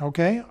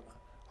 okay,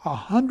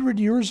 100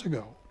 years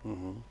ago,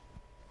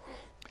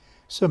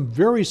 some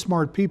very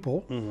smart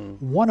people,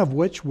 one of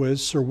which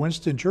was Sir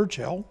Winston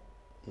Churchill,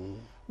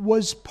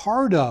 was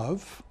part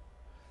of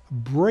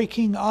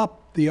breaking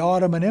up the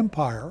Ottoman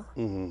Empire,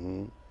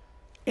 and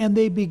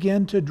they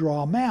began to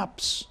draw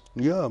maps.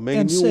 Yeah, make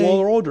And new say-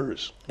 world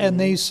orders. And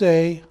they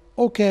say,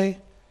 okay,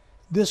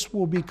 this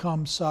will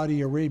become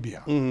Saudi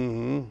Arabia.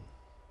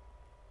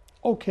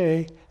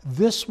 Okay,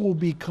 this will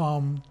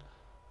become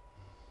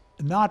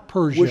not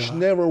Persia. Which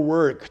never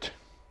worked.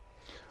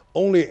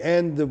 Only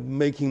end up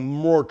making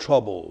more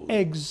trouble.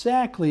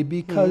 Exactly,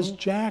 because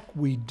Jack,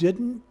 we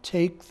didn't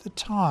take the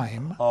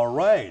time. All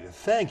right,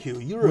 thank you.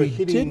 You're We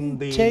hitting didn't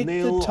the take the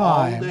nail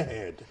time on the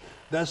head.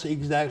 That's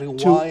exactly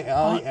why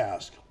I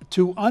asked.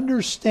 To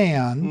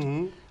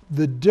understand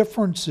the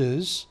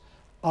differences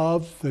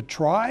of the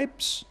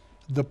tribes,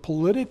 the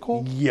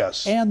political,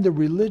 Yes. and the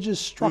religious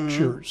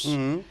structures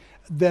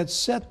that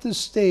set the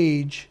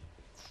stage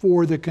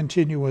for the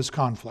continuous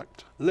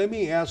conflict. Let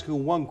me ask you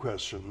one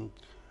question.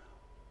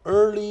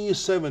 Early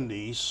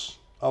 70s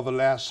of the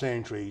last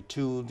century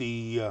to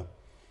the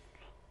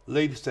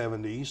late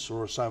 70s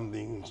or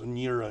something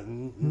near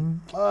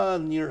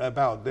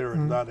about there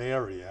in that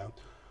area,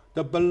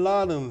 the Bin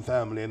Laden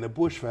family and the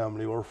Bush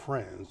family were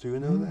friends. Do you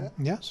know that?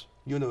 Yes,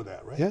 You know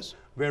that, right? yes,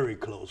 Very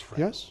close friends.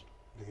 yes.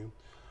 Okay.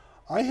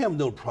 I have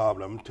no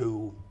problem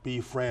to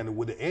be friend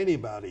with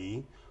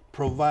anybody,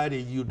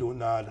 provided you do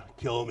not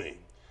kill me,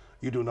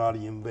 you do not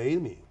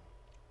invade me,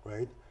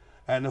 right?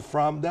 And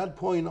from that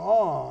point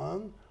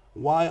on,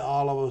 why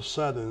all of a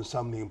sudden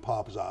something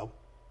pops up,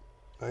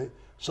 right?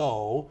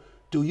 So,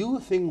 do you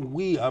think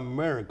we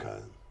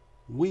Americans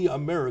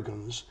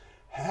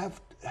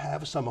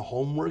have some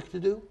homework to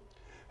do,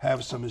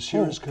 have some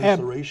serious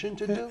consideration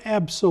to do?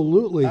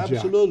 Absolutely, Jack.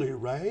 Absolutely,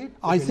 right?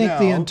 I Okay, think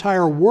the now-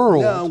 entire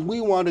world. Now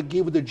we want to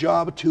give the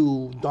job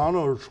to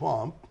Donald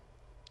Trump.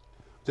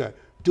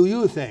 Do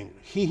you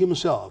think he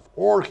himself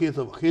or his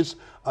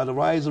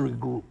advisory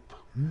group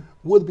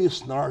would be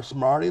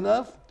smart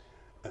enough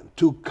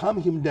to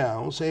calm him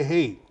down, say,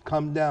 hey,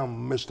 calm down,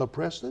 Mr.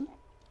 President.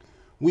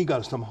 We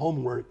got some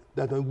homework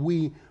that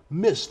we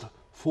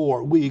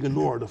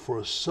ignored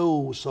for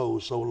so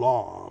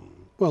long.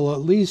 Well, at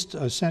least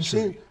a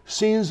century.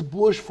 Since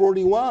Bush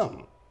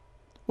 41,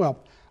 Well,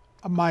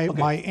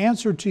 my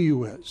answer to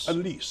you is, at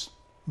least.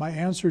 my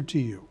answer to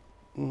you,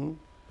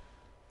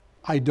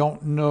 I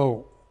don't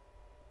know,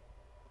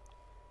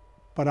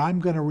 but I'm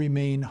going to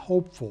remain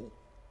hopeful.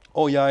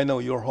 Oh yeah, I know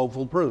you're a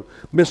hopeful person.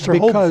 Mr.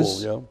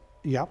 Because- Hopeful,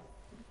 Yep,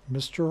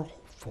 Mr.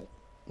 Hopeful.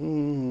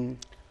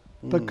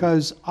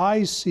 Because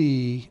I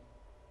see,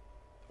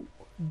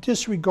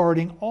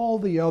 disregarding all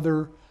the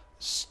other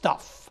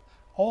stuff,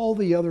 all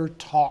the other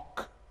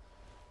talk,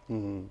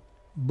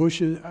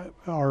 Bush,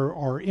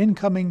 our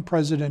incoming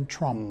President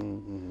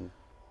Trump,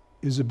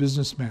 is a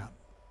businessman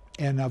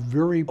and a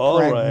very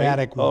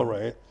pragmatic one. All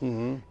right.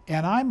 And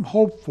I'm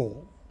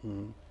hopeful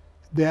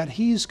that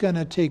he's going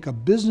to take a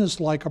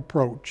business-like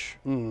approach.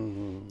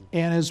 And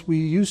as we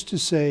used to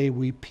say,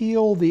 we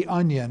peel the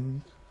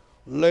onion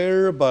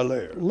Layer by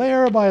layer.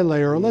 layer by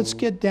layer. Let's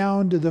get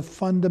down to the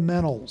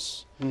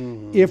fundamentals.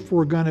 If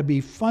we're going to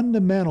be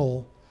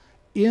fundamental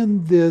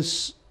in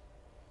this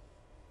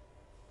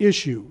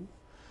issue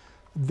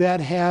that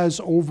has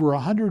over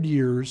 100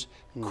 years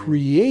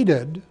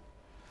created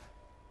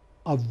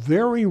a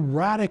very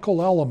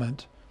radical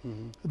element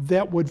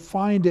that would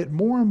find it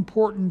more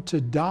important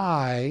to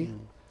die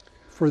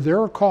for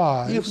their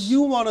cause. If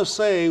you want to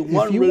say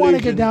one if you religion, want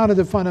to get down to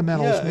the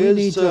fundamentals, yeah, we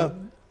need to.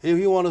 if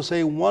you want to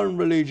say one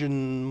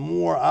religion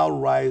more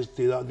outranks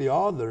the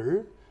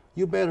other,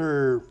 you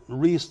better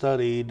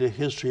restudy the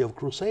history of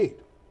crusade.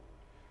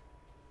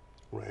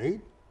 Right?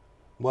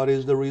 What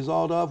is the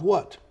result of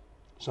what?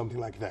 Something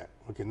like that.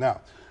 Okay,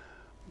 now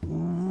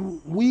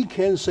we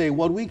can say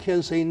what we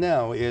can say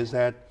now is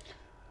that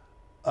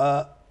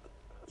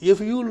if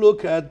you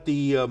look at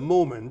the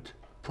moment,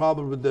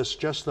 probably this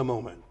just a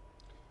moment,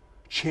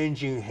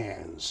 changing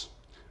hands,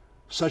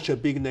 such a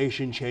big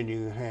nation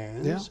changing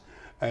hands, Yeah.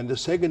 and the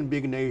second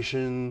big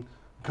nation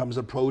comes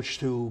approach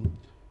to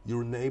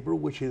your neighbor,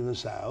 which is in the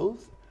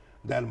south,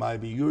 that might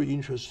be your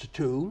interest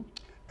too,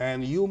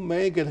 and you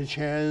may get a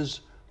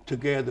chance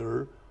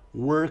together,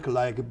 work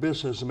like a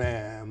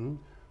businessman,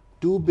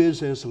 do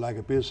business like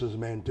a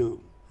businessman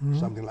do,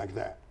 something like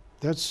that.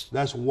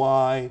 That's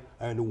why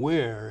and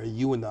where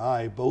you and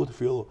I both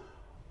feel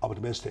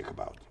optimistic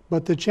about.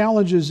 But the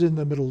challenges in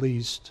the Middle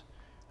East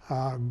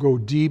go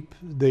deep.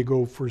 They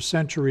go for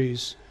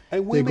centuries.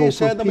 And we they may go for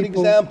set them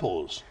people.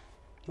 examples,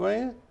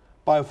 right?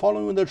 By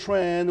following the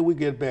trend, we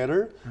get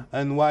better.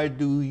 And why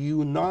do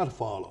you not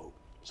follow?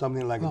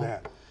 Something like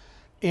that.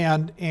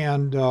 And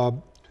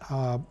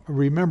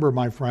remember,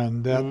 my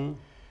friend, that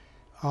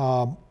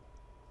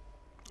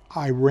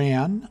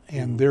Iran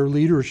and their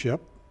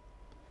leadership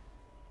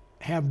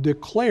have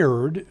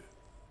declared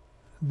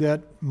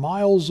that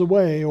miles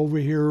away over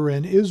here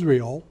in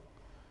Israel,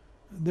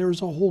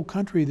 there's a whole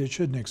country that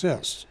shouldn't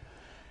exist.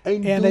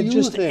 And it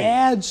just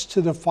adds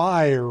to the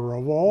fire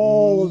of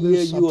all of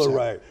this. Yeah, you are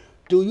right.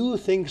 Do you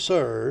think,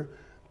 sir,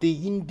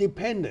 the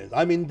independence,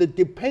 I mean the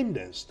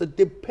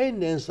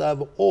dependence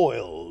of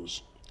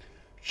oils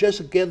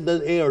just get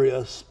the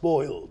area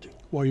spoiled?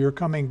 Well, you're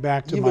coming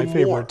back to Even my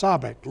favorite more.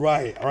 topic.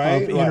 Right.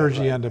 Of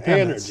energy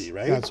independence. Energy,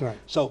 right? That's right.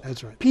 So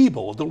That's right.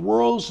 people, the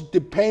world's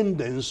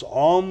dependence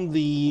on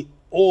the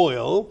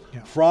oil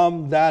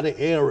from that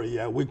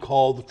area we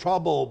call the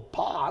trouble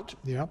pot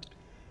Yep.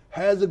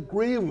 has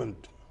aggravated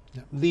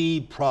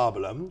the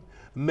problem,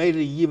 made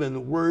it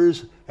even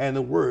worse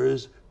and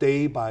worse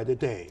day by the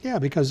day. Yeah,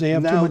 because they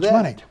have Now too much that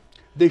money.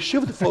 they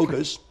shift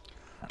focus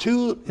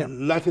to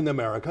Latin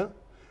America,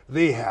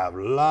 they have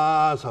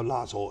lots of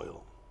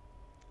oil,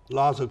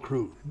 lots of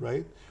crude,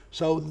 right?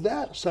 So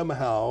that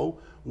somehow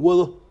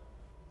will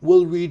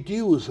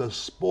reduce a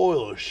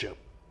spoilship.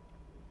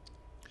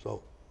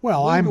 So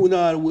Well, we do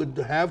not would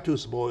have to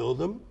spoil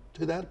them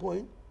to that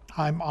point.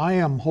 I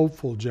am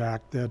hopeful,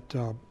 Jack,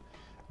 that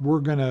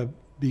we're going to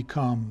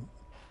become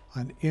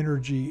an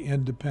energy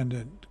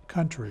independent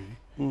country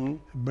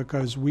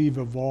because we've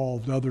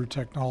evolved other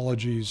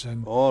technologies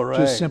and All right.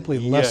 just simply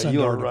Yeah, lessened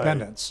you our are right.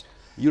 dependence.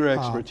 Your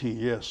expertise,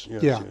 yes.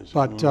 Yeah,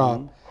 but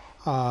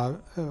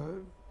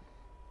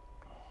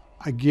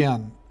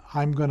again,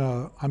 I'm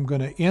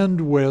gonna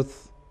end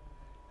with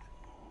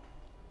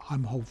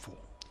I'm hopeful.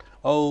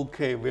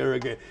 Okay, very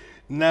good.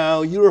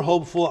 Now you're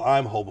hopeful,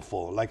 I'm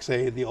hopeful. Like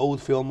say the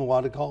old film,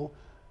 what it called?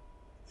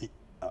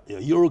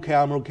 You're okay,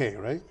 I'm okay,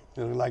 right?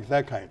 Like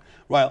that kind.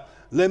 Well,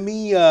 let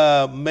me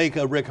make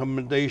a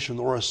recommendation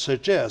or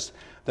suggest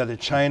that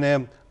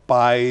China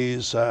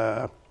buys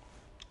the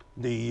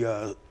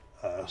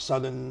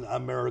Southern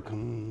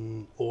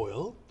American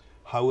oil,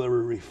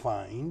 however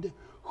refined.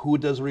 Who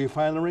does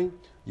refinery?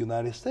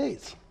 United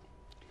States.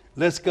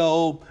 Let's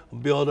go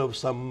build up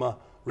some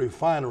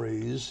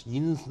refineries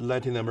in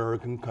Latin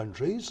American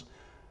countries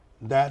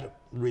that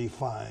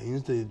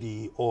refines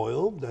the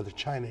oil that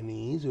China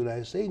needs,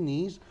 United States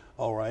needs,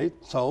 all right?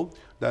 So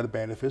that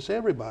benefits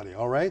everybody,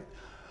 all right?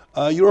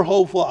 You're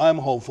hopeful, I'm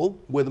hopeful.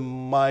 With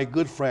my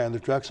good friend,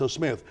 Drexel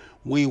Smith,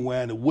 we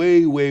went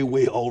way, way,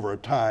 way over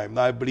time.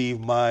 I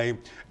believe my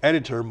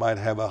editor might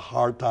have a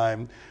hard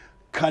time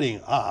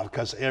cutting off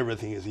because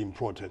everything is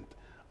important.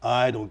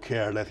 I don't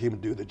care, let him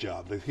do the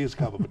job. That's his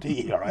cup of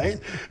tea, all right?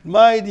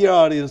 My dear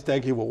audience,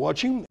 thank you for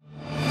watching.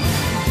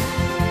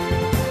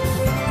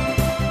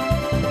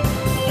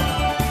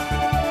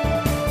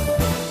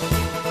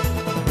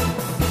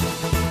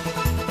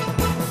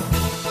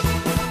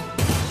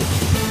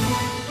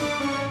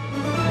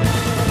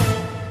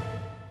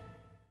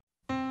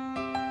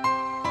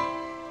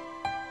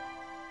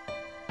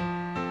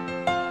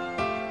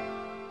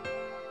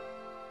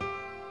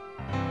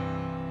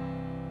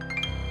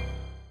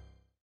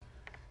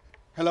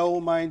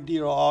 Hello, my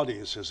dear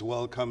audiences.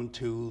 Welcome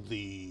to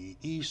the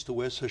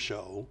East-West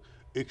Show,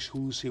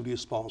 exclusively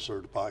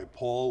sponsored by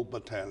Paul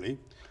Battelli,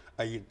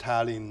 an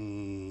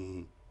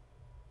Italian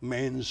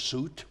men's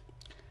suit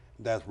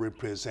that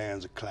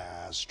represents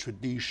class,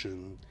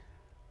 tradition,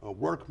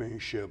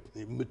 workmanship,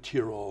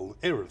 material,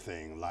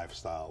 everything,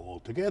 lifestyle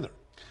altogether.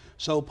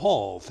 So,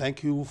 Paul,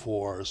 thank you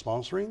for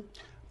sponsoring.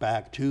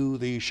 Back to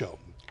the show.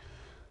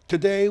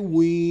 Today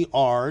we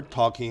are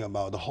talking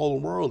about, the whole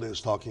world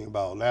is talking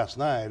about, last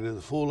night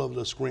is full of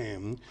the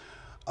scream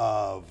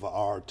of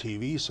our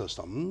TV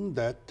system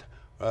that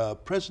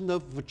President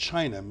of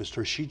China,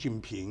 Mr. Xi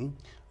Jinping,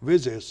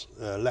 visits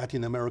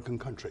Latin American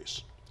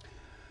countries.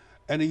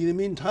 And in the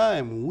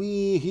meantime,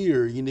 we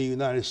here in the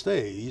United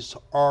States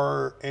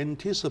are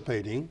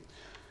anticipating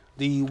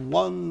the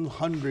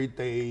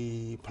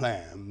 100-day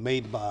plan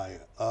made by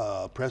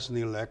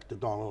President-elect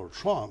Donald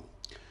Trump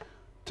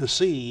to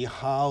see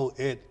how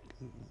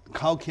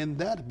can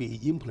that be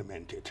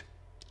implemented.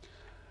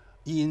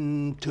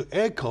 To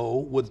echo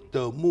with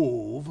the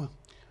move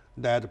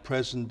that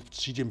President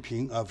Xi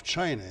Jinping of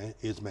China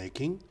is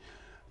making,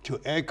 to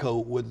echo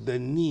with the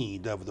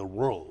need of the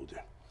world.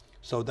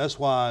 So that's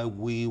why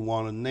we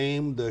want to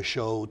name the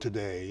show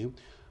today,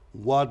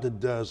 What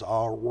Does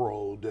Our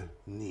World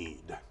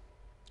Need?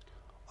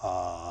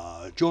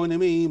 Joining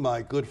me,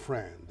 my good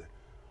friend,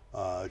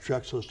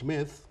 Drexel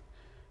Smith.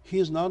 He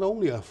is not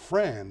only a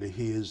friend,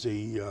 he is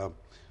a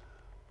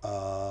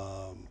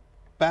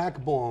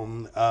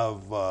backbone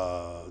of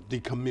the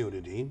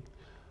community,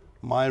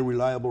 my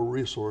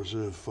reliable source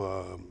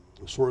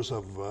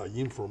of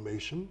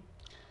information,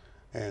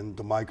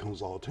 and my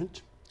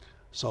consultant.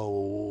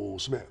 So,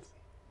 Smith,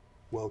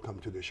 welcome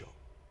to the show.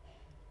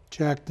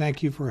 Jack,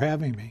 thank you for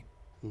having me.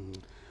 Mm-hmm.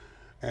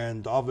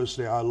 And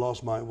obviously, I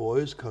lost my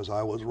voice because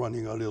I was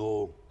running a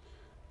little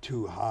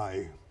too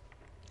high,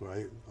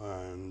 right?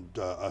 And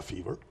a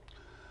fever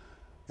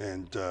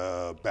and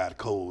bad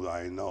cold,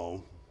 I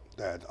know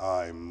that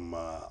I'm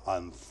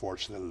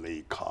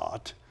unfortunately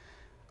caught.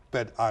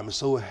 But I'm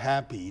so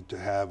happy to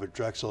have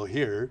Drexel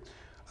here.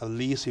 At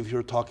least if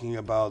you're talking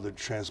about the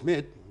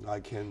transmit,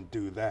 I can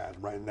do that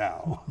right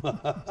now.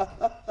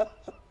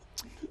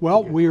 Well,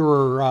 Okay. we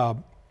were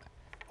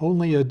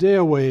only a day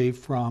away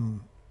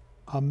from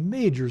a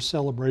major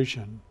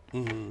celebration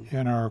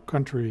in our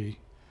country,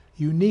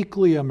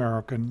 uniquely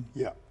American,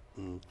 Yeah.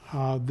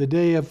 the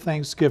day of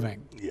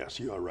Thanksgiving, Yes,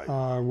 you are right.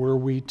 where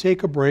we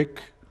take a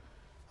break,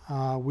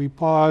 we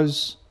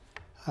pause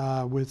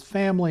with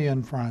family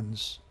and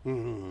friends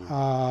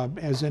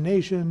as a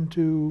nation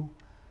to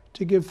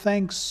give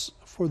thanks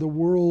for the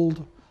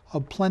world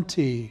of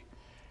plenty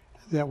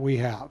that we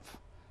have.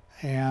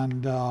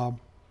 And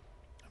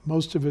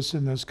most of us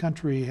in this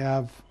country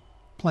have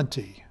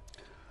plenty.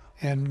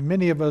 And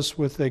many of us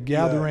with a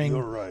gathering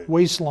you're right.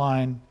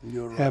 waistline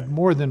You're have right.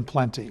 more than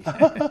plenty.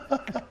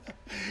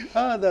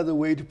 That's a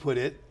way to put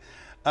it.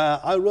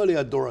 I really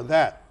adore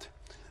that.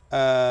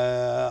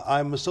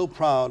 I'm so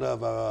proud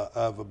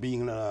of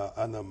being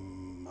an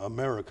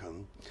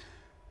American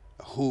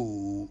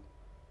who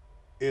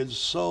is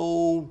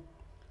so,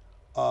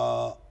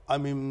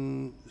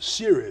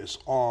 serious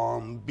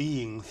on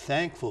being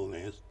thankful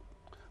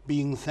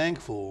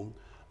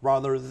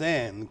rather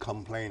than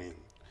complaining.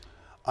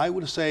 I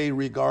would say,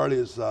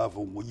 regardless of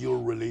your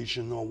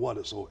religion or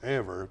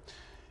whatsoever,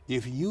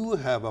 if you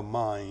have a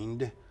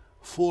mind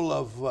full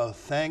of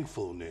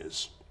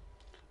thankfulness,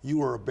 you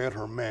are a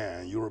better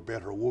man, you're a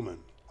better woman,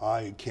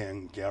 I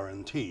can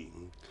guarantee.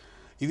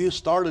 If you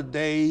start a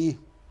day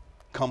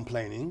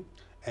complaining,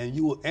 and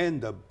you will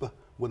end up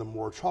with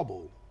more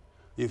trouble.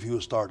 If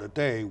you start a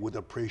day with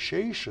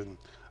appreciation,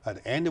 at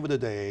the end of the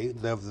day,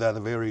 that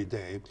very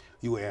day,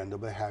 you end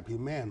up a happy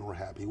man or a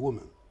happy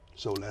woman.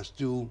 So let's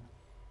do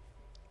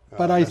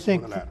But I let's do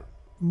think the latter.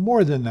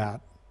 more than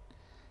that,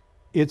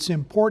 it's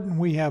important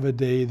we have a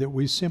day that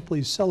we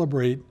simply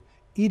celebrate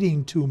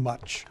eating too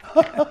much.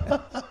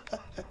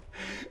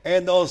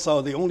 And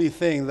also, the only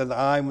thing that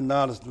I'm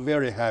not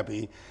very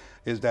happy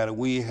is that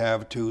we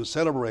have to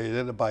celebrate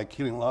it by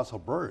killing lots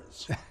of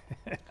birds.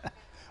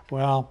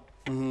 Well,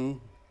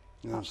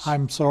 Yes.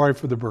 I'm sorry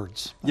for the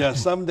birds. Yeah,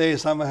 someday,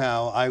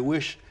 somehow, I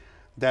wish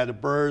that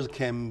birds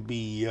can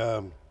be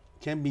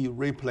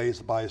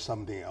replaced by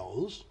something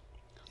else.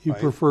 You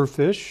Right. prefer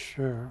fish?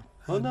 Or,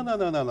 Oh,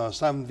 no.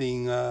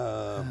 Something,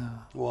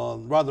 well,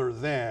 rather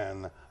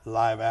than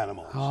live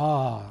animals.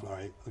 ah, All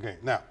right. Okay.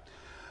 Now,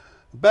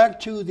 back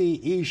to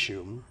the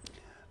issue.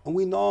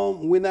 We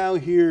now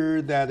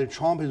hear that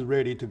Trump is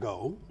ready to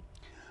go.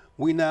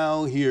 We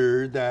now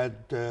hear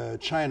that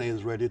China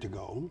is ready to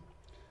go.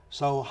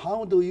 So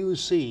how do you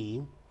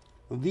see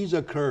these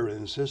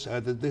occurrences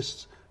at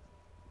this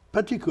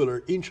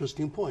particular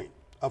interesting point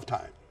of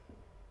time?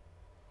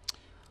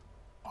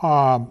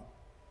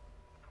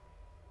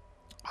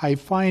 I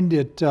find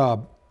it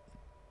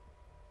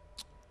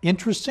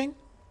interesting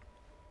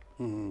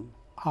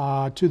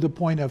to the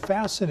point of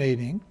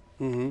fascinating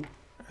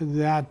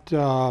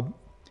that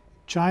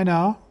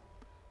China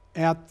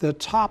at the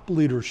top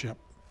leadership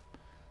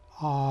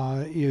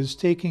is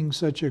taking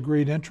such a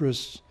great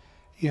interest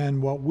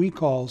in what we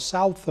call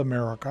South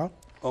America.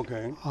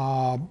 Okay.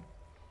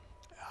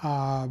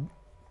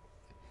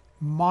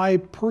 My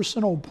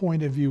personal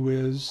point of view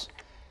is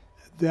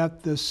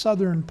that the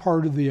southern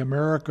part of the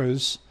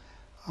Americas,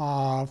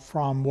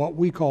 from what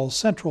we call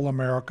Central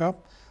America,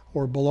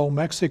 or below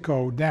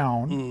Mexico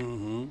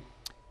down,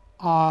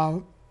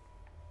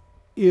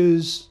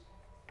 is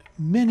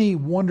many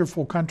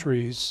wonderful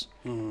countries,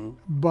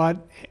 but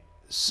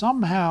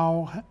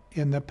somehow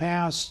in the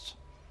past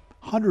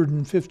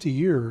 150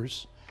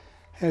 years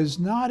has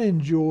not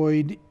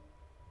enjoyed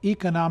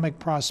economic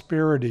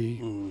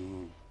prosperity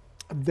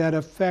that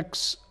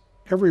affects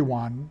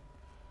everyone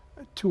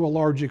to a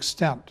large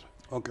extent.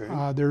 Okay.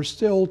 There's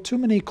still too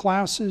many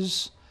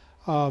classes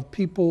of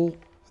people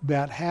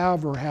that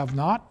have or have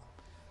not.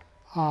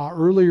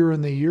 Earlier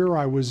in the year,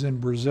 I was in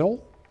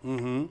Brazil.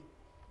 Mm-hmm.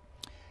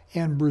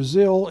 And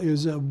Brazil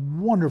is a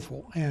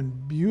wonderful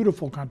and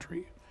beautiful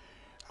country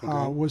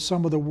with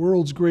some of the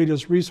world's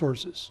greatest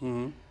resources.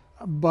 Mm-hmm.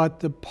 But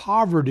the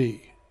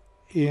poverty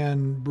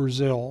in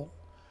Brazil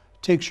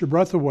takes your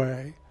breath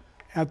away.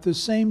 At the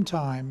same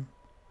time,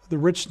 the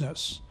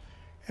richness.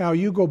 Now,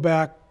 you go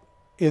back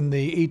in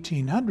the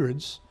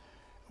 1800s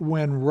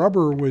when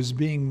rubber was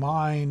being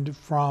mined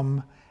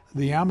from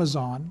the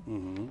Amazon,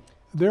 Mm-hmm.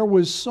 there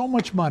was so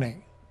much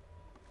money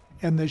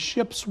and the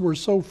ships were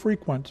so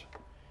frequent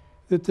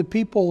that the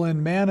people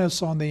in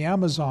Manaus on the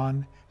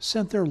Amazon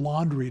sent their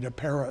laundry to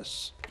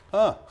Paris.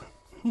 Ah.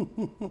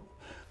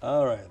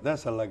 All right.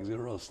 That's a like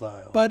zero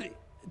style. But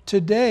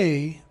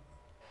today,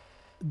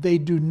 they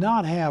do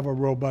not have a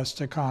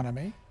robust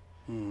economy.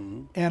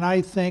 Mm-hmm. And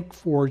I think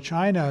for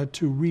China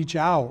to reach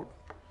out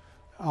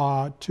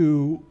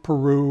to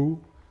Peru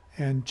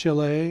and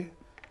Chile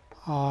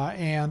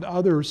and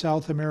other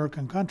South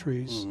American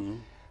countries, Mm-hmm.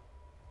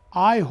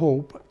 I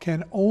hope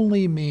can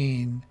only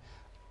mean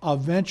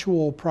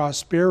eventual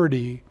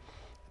prosperity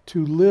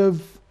to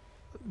live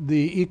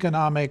the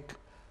economic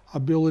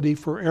ability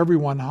for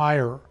everyone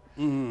higher.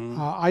 Mm-hmm.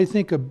 I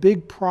think a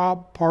big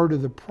part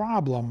of the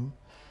problem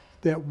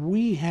that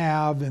we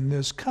have in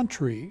this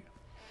country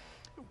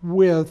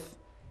with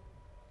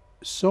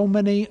so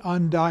many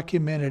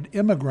undocumented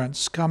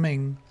immigrants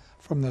coming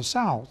from the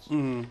South,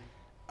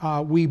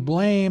 Mm-hmm. we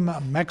blame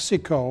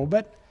Mexico,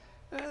 but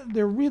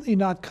they're really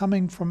not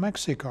coming from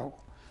Mexico.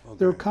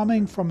 They're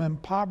coming from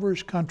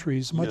impoverished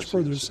countries much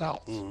further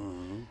south.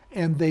 Mm-hmm.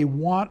 And they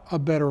want a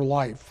better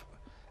life.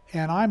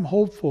 And I'm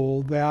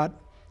hopeful that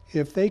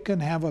if they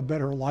can have a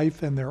better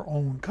life in their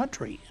own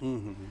country,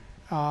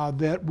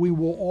 that we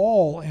will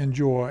all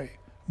enjoy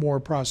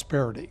more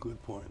prosperity.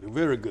 Good point.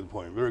 Very good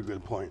point. Very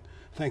good point.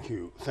 Thank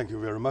you. Thank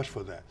you very much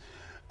for that.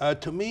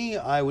 To me,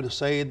 I would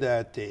say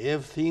that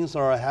if things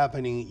are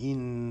happening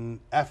in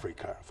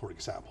Africa, for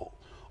example,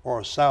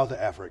 or South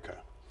Africa,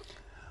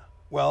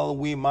 well,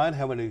 we might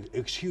have an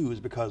excuse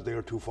because they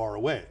are too far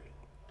away.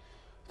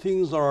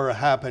 Things are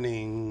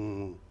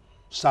happening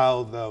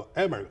South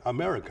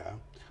America,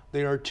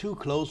 they are too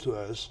close to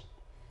us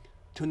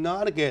to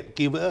not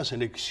give us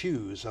an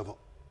excuse of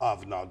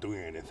not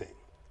doing anything,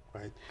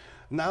 right?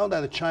 Now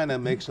that China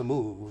makes a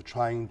move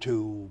trying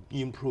to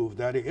improve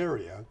that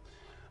area,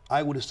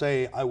 I would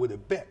say I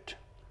would bet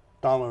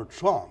Donald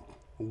Trump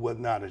would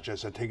not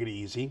just take it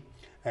easy,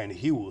 and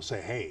he will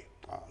say, hey,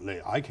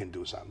 I can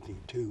do something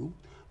too.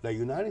 The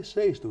United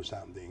States do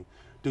something.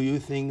 Do you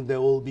think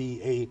there will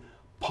be a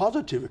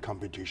positive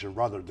competition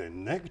rather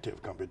than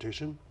negative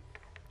competition?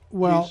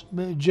 Well,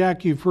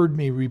 Jack, you've heard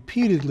me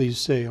repeatedly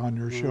say on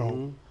your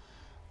show,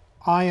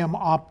 I am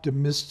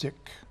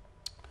optimistic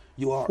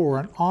You are. for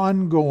an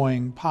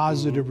ongoing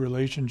positive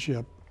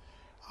relationship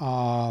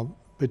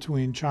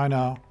between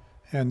China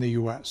and the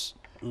U.S.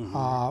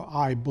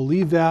 I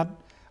believe that.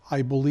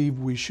 I believe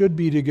we should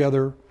be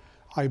together.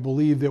 I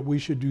believe that we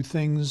should do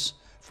things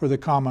for the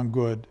common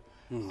good.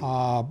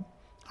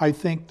 I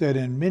think that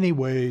in many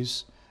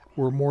ways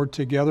we're more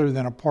together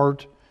than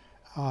apart,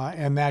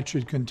 and that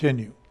should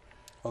continue.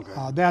 Okay.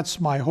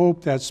 That's my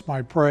hope, that's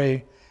my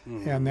pray,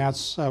 and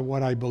that's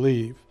what I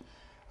believe.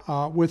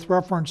 With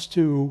reference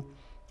to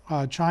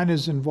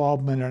China's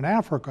involvement in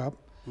Africa,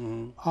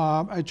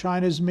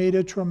 China's made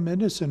a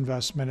tremendous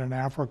investment in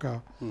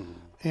Africa.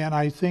 And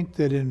I think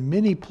that in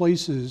many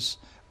places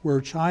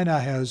where China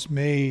has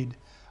made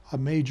a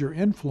major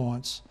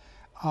influence,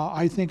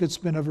 I think it's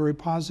been a very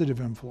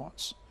positive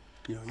influence.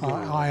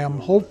 I am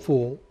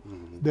hopeful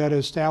that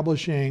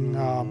establishing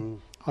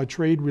a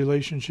trade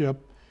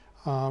relationship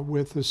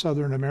with the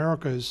Southern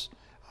Americas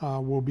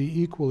will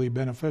be equally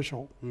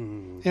beneficial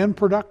and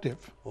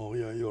productive. Oh,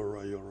 yeah, you're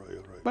right, you're right,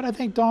 you're right. But I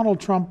think Donald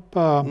Trump,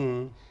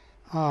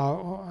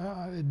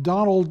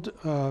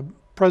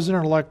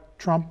 President-elect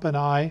Trump and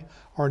I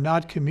are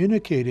not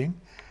communicating.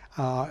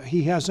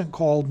 He hasn't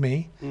called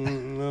me.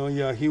 No,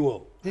 yeah, he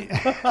will.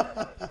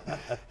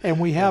 And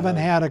we haven't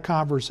had a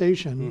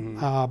conversation.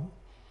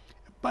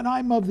 But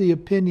I'm of the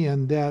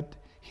opinion that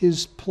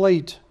his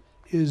plate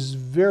is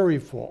very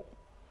full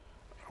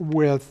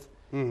with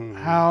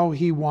how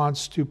he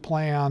wants to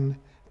plan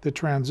the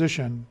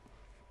transition.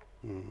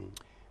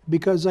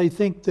 Because I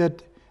think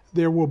that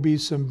there will be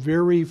some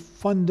very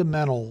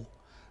fundamental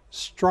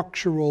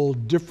structural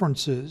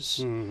differences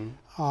in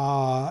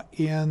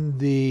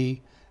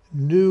the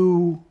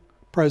new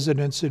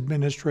president's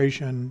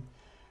administration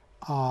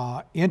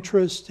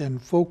interest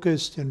and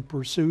focused and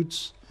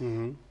pursuits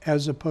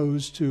as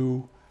opposed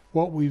to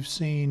what we've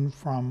seen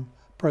from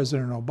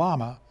President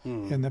Obama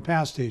in the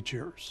past 8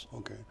 years.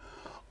 Okay.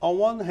 On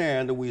one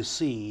hand, we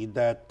see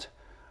that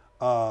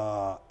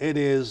it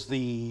is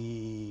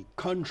the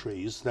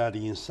countries that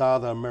in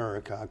South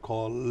America,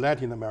 called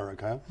Latin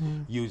America,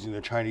 using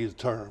the Chinese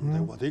term,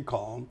 that what they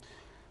call,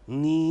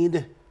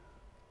 need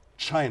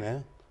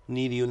China,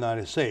 need the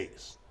United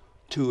States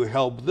to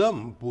help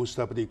them boost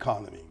up the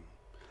economy.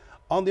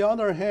 On the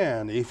other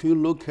hand, if you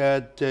look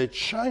at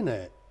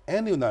China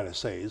and the United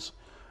States,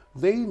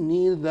 they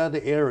need that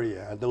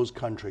area, those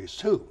countries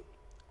too,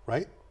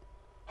 right?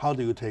 How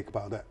do you take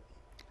about that?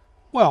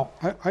 Well,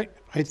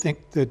 I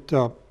think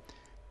that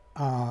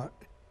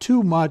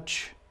too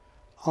much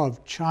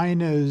of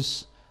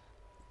China's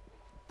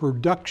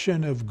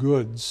production of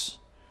goods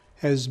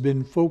has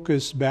been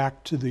focused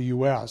back to the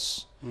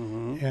U.S.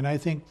 And I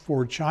think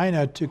for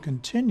China to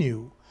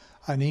continue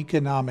an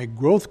economic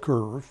growth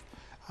curve,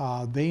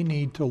 they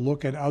need to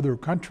look at other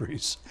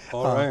countries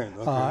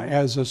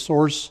as a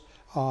source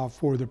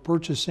for the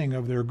purchasing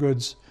of their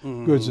goods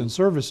and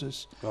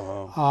services.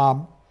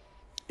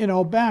 You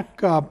know,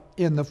 back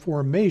in the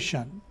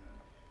formation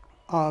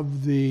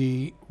of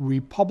the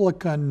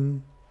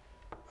Republican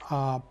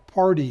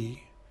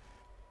Party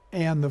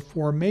and the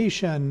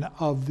formation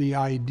of the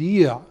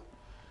idea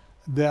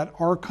that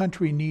our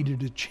country needed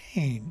to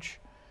change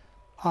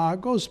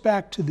goes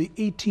back to the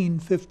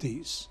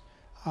 1850s.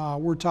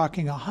 We're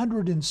talking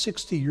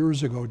 160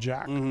 years ago,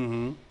 Jack,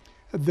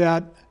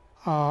 that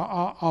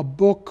a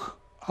book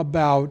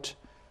about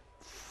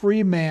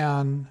free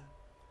man,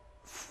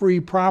 free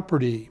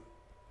property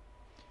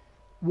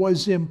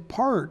was in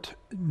part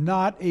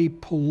not a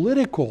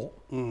political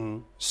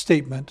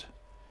statement,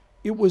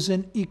 it was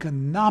an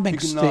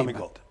economic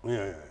statement.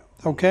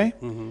 Okay?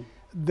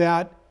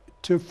 That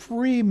to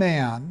free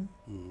man,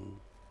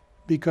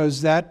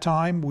 because that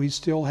time we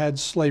still had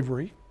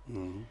slavery,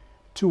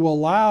 to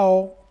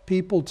allow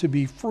people to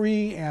be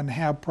free and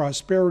have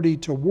prosperity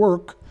to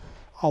work,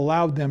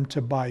 allowed them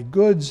to buy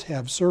goods,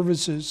 have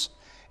services,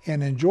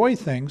 and enjoy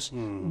things,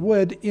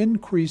 would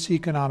increase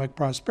economic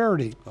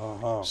prosperity.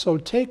 So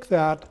take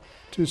that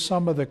to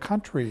some of the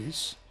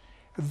countries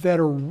that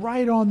are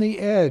right on the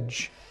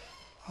edge,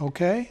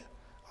 okay?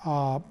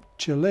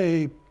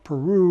 Chile,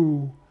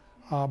 Peru,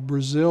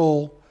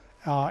 Brazil,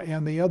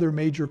 and the other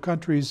major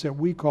countries that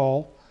we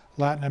call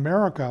Latin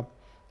America,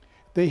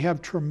 they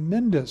have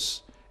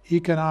tremendous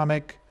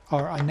economic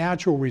or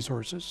natural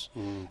resources.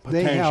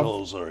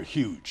 Potentials are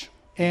huge.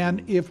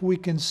 And if we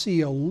can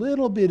see a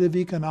little bit of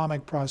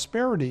economic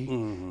prosperity,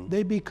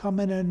 they become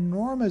an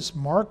enormous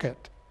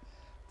market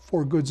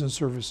for goods and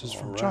services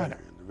from China.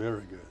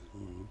 Very good.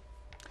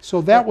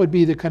 So that would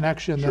be the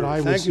connection that I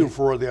would Thank you see.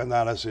 for the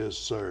analysis,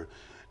 sir.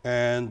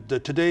 And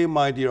today,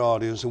 my dear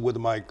audience, with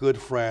my good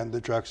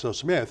friend, Drexel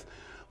Smith,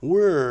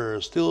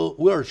 we're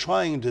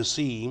trying to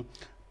see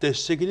the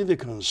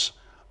significance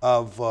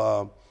of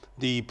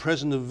the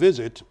present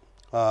visit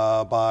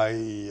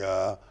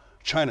by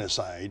China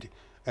side,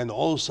 and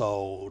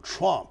also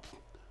Trump,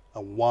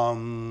 a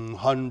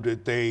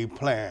 100-day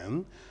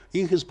plan.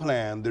 In his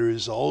plan, there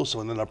is also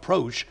an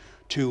approach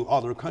to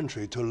other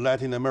countries, to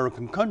Latin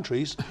American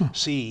countries,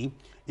 see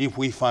if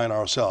we find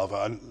ourselves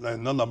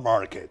another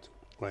market,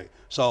 right?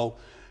 So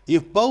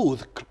if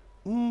both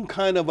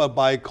kind of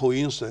by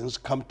coincidence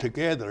come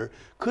together,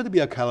 could it be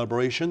a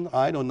calibration?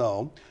 I don't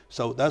know.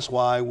 So that's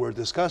why we're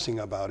discussing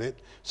about it.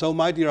 So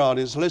my dear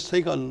audience, let's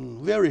take a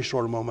very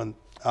short moment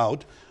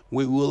out.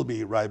 We will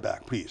be right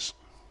back, please.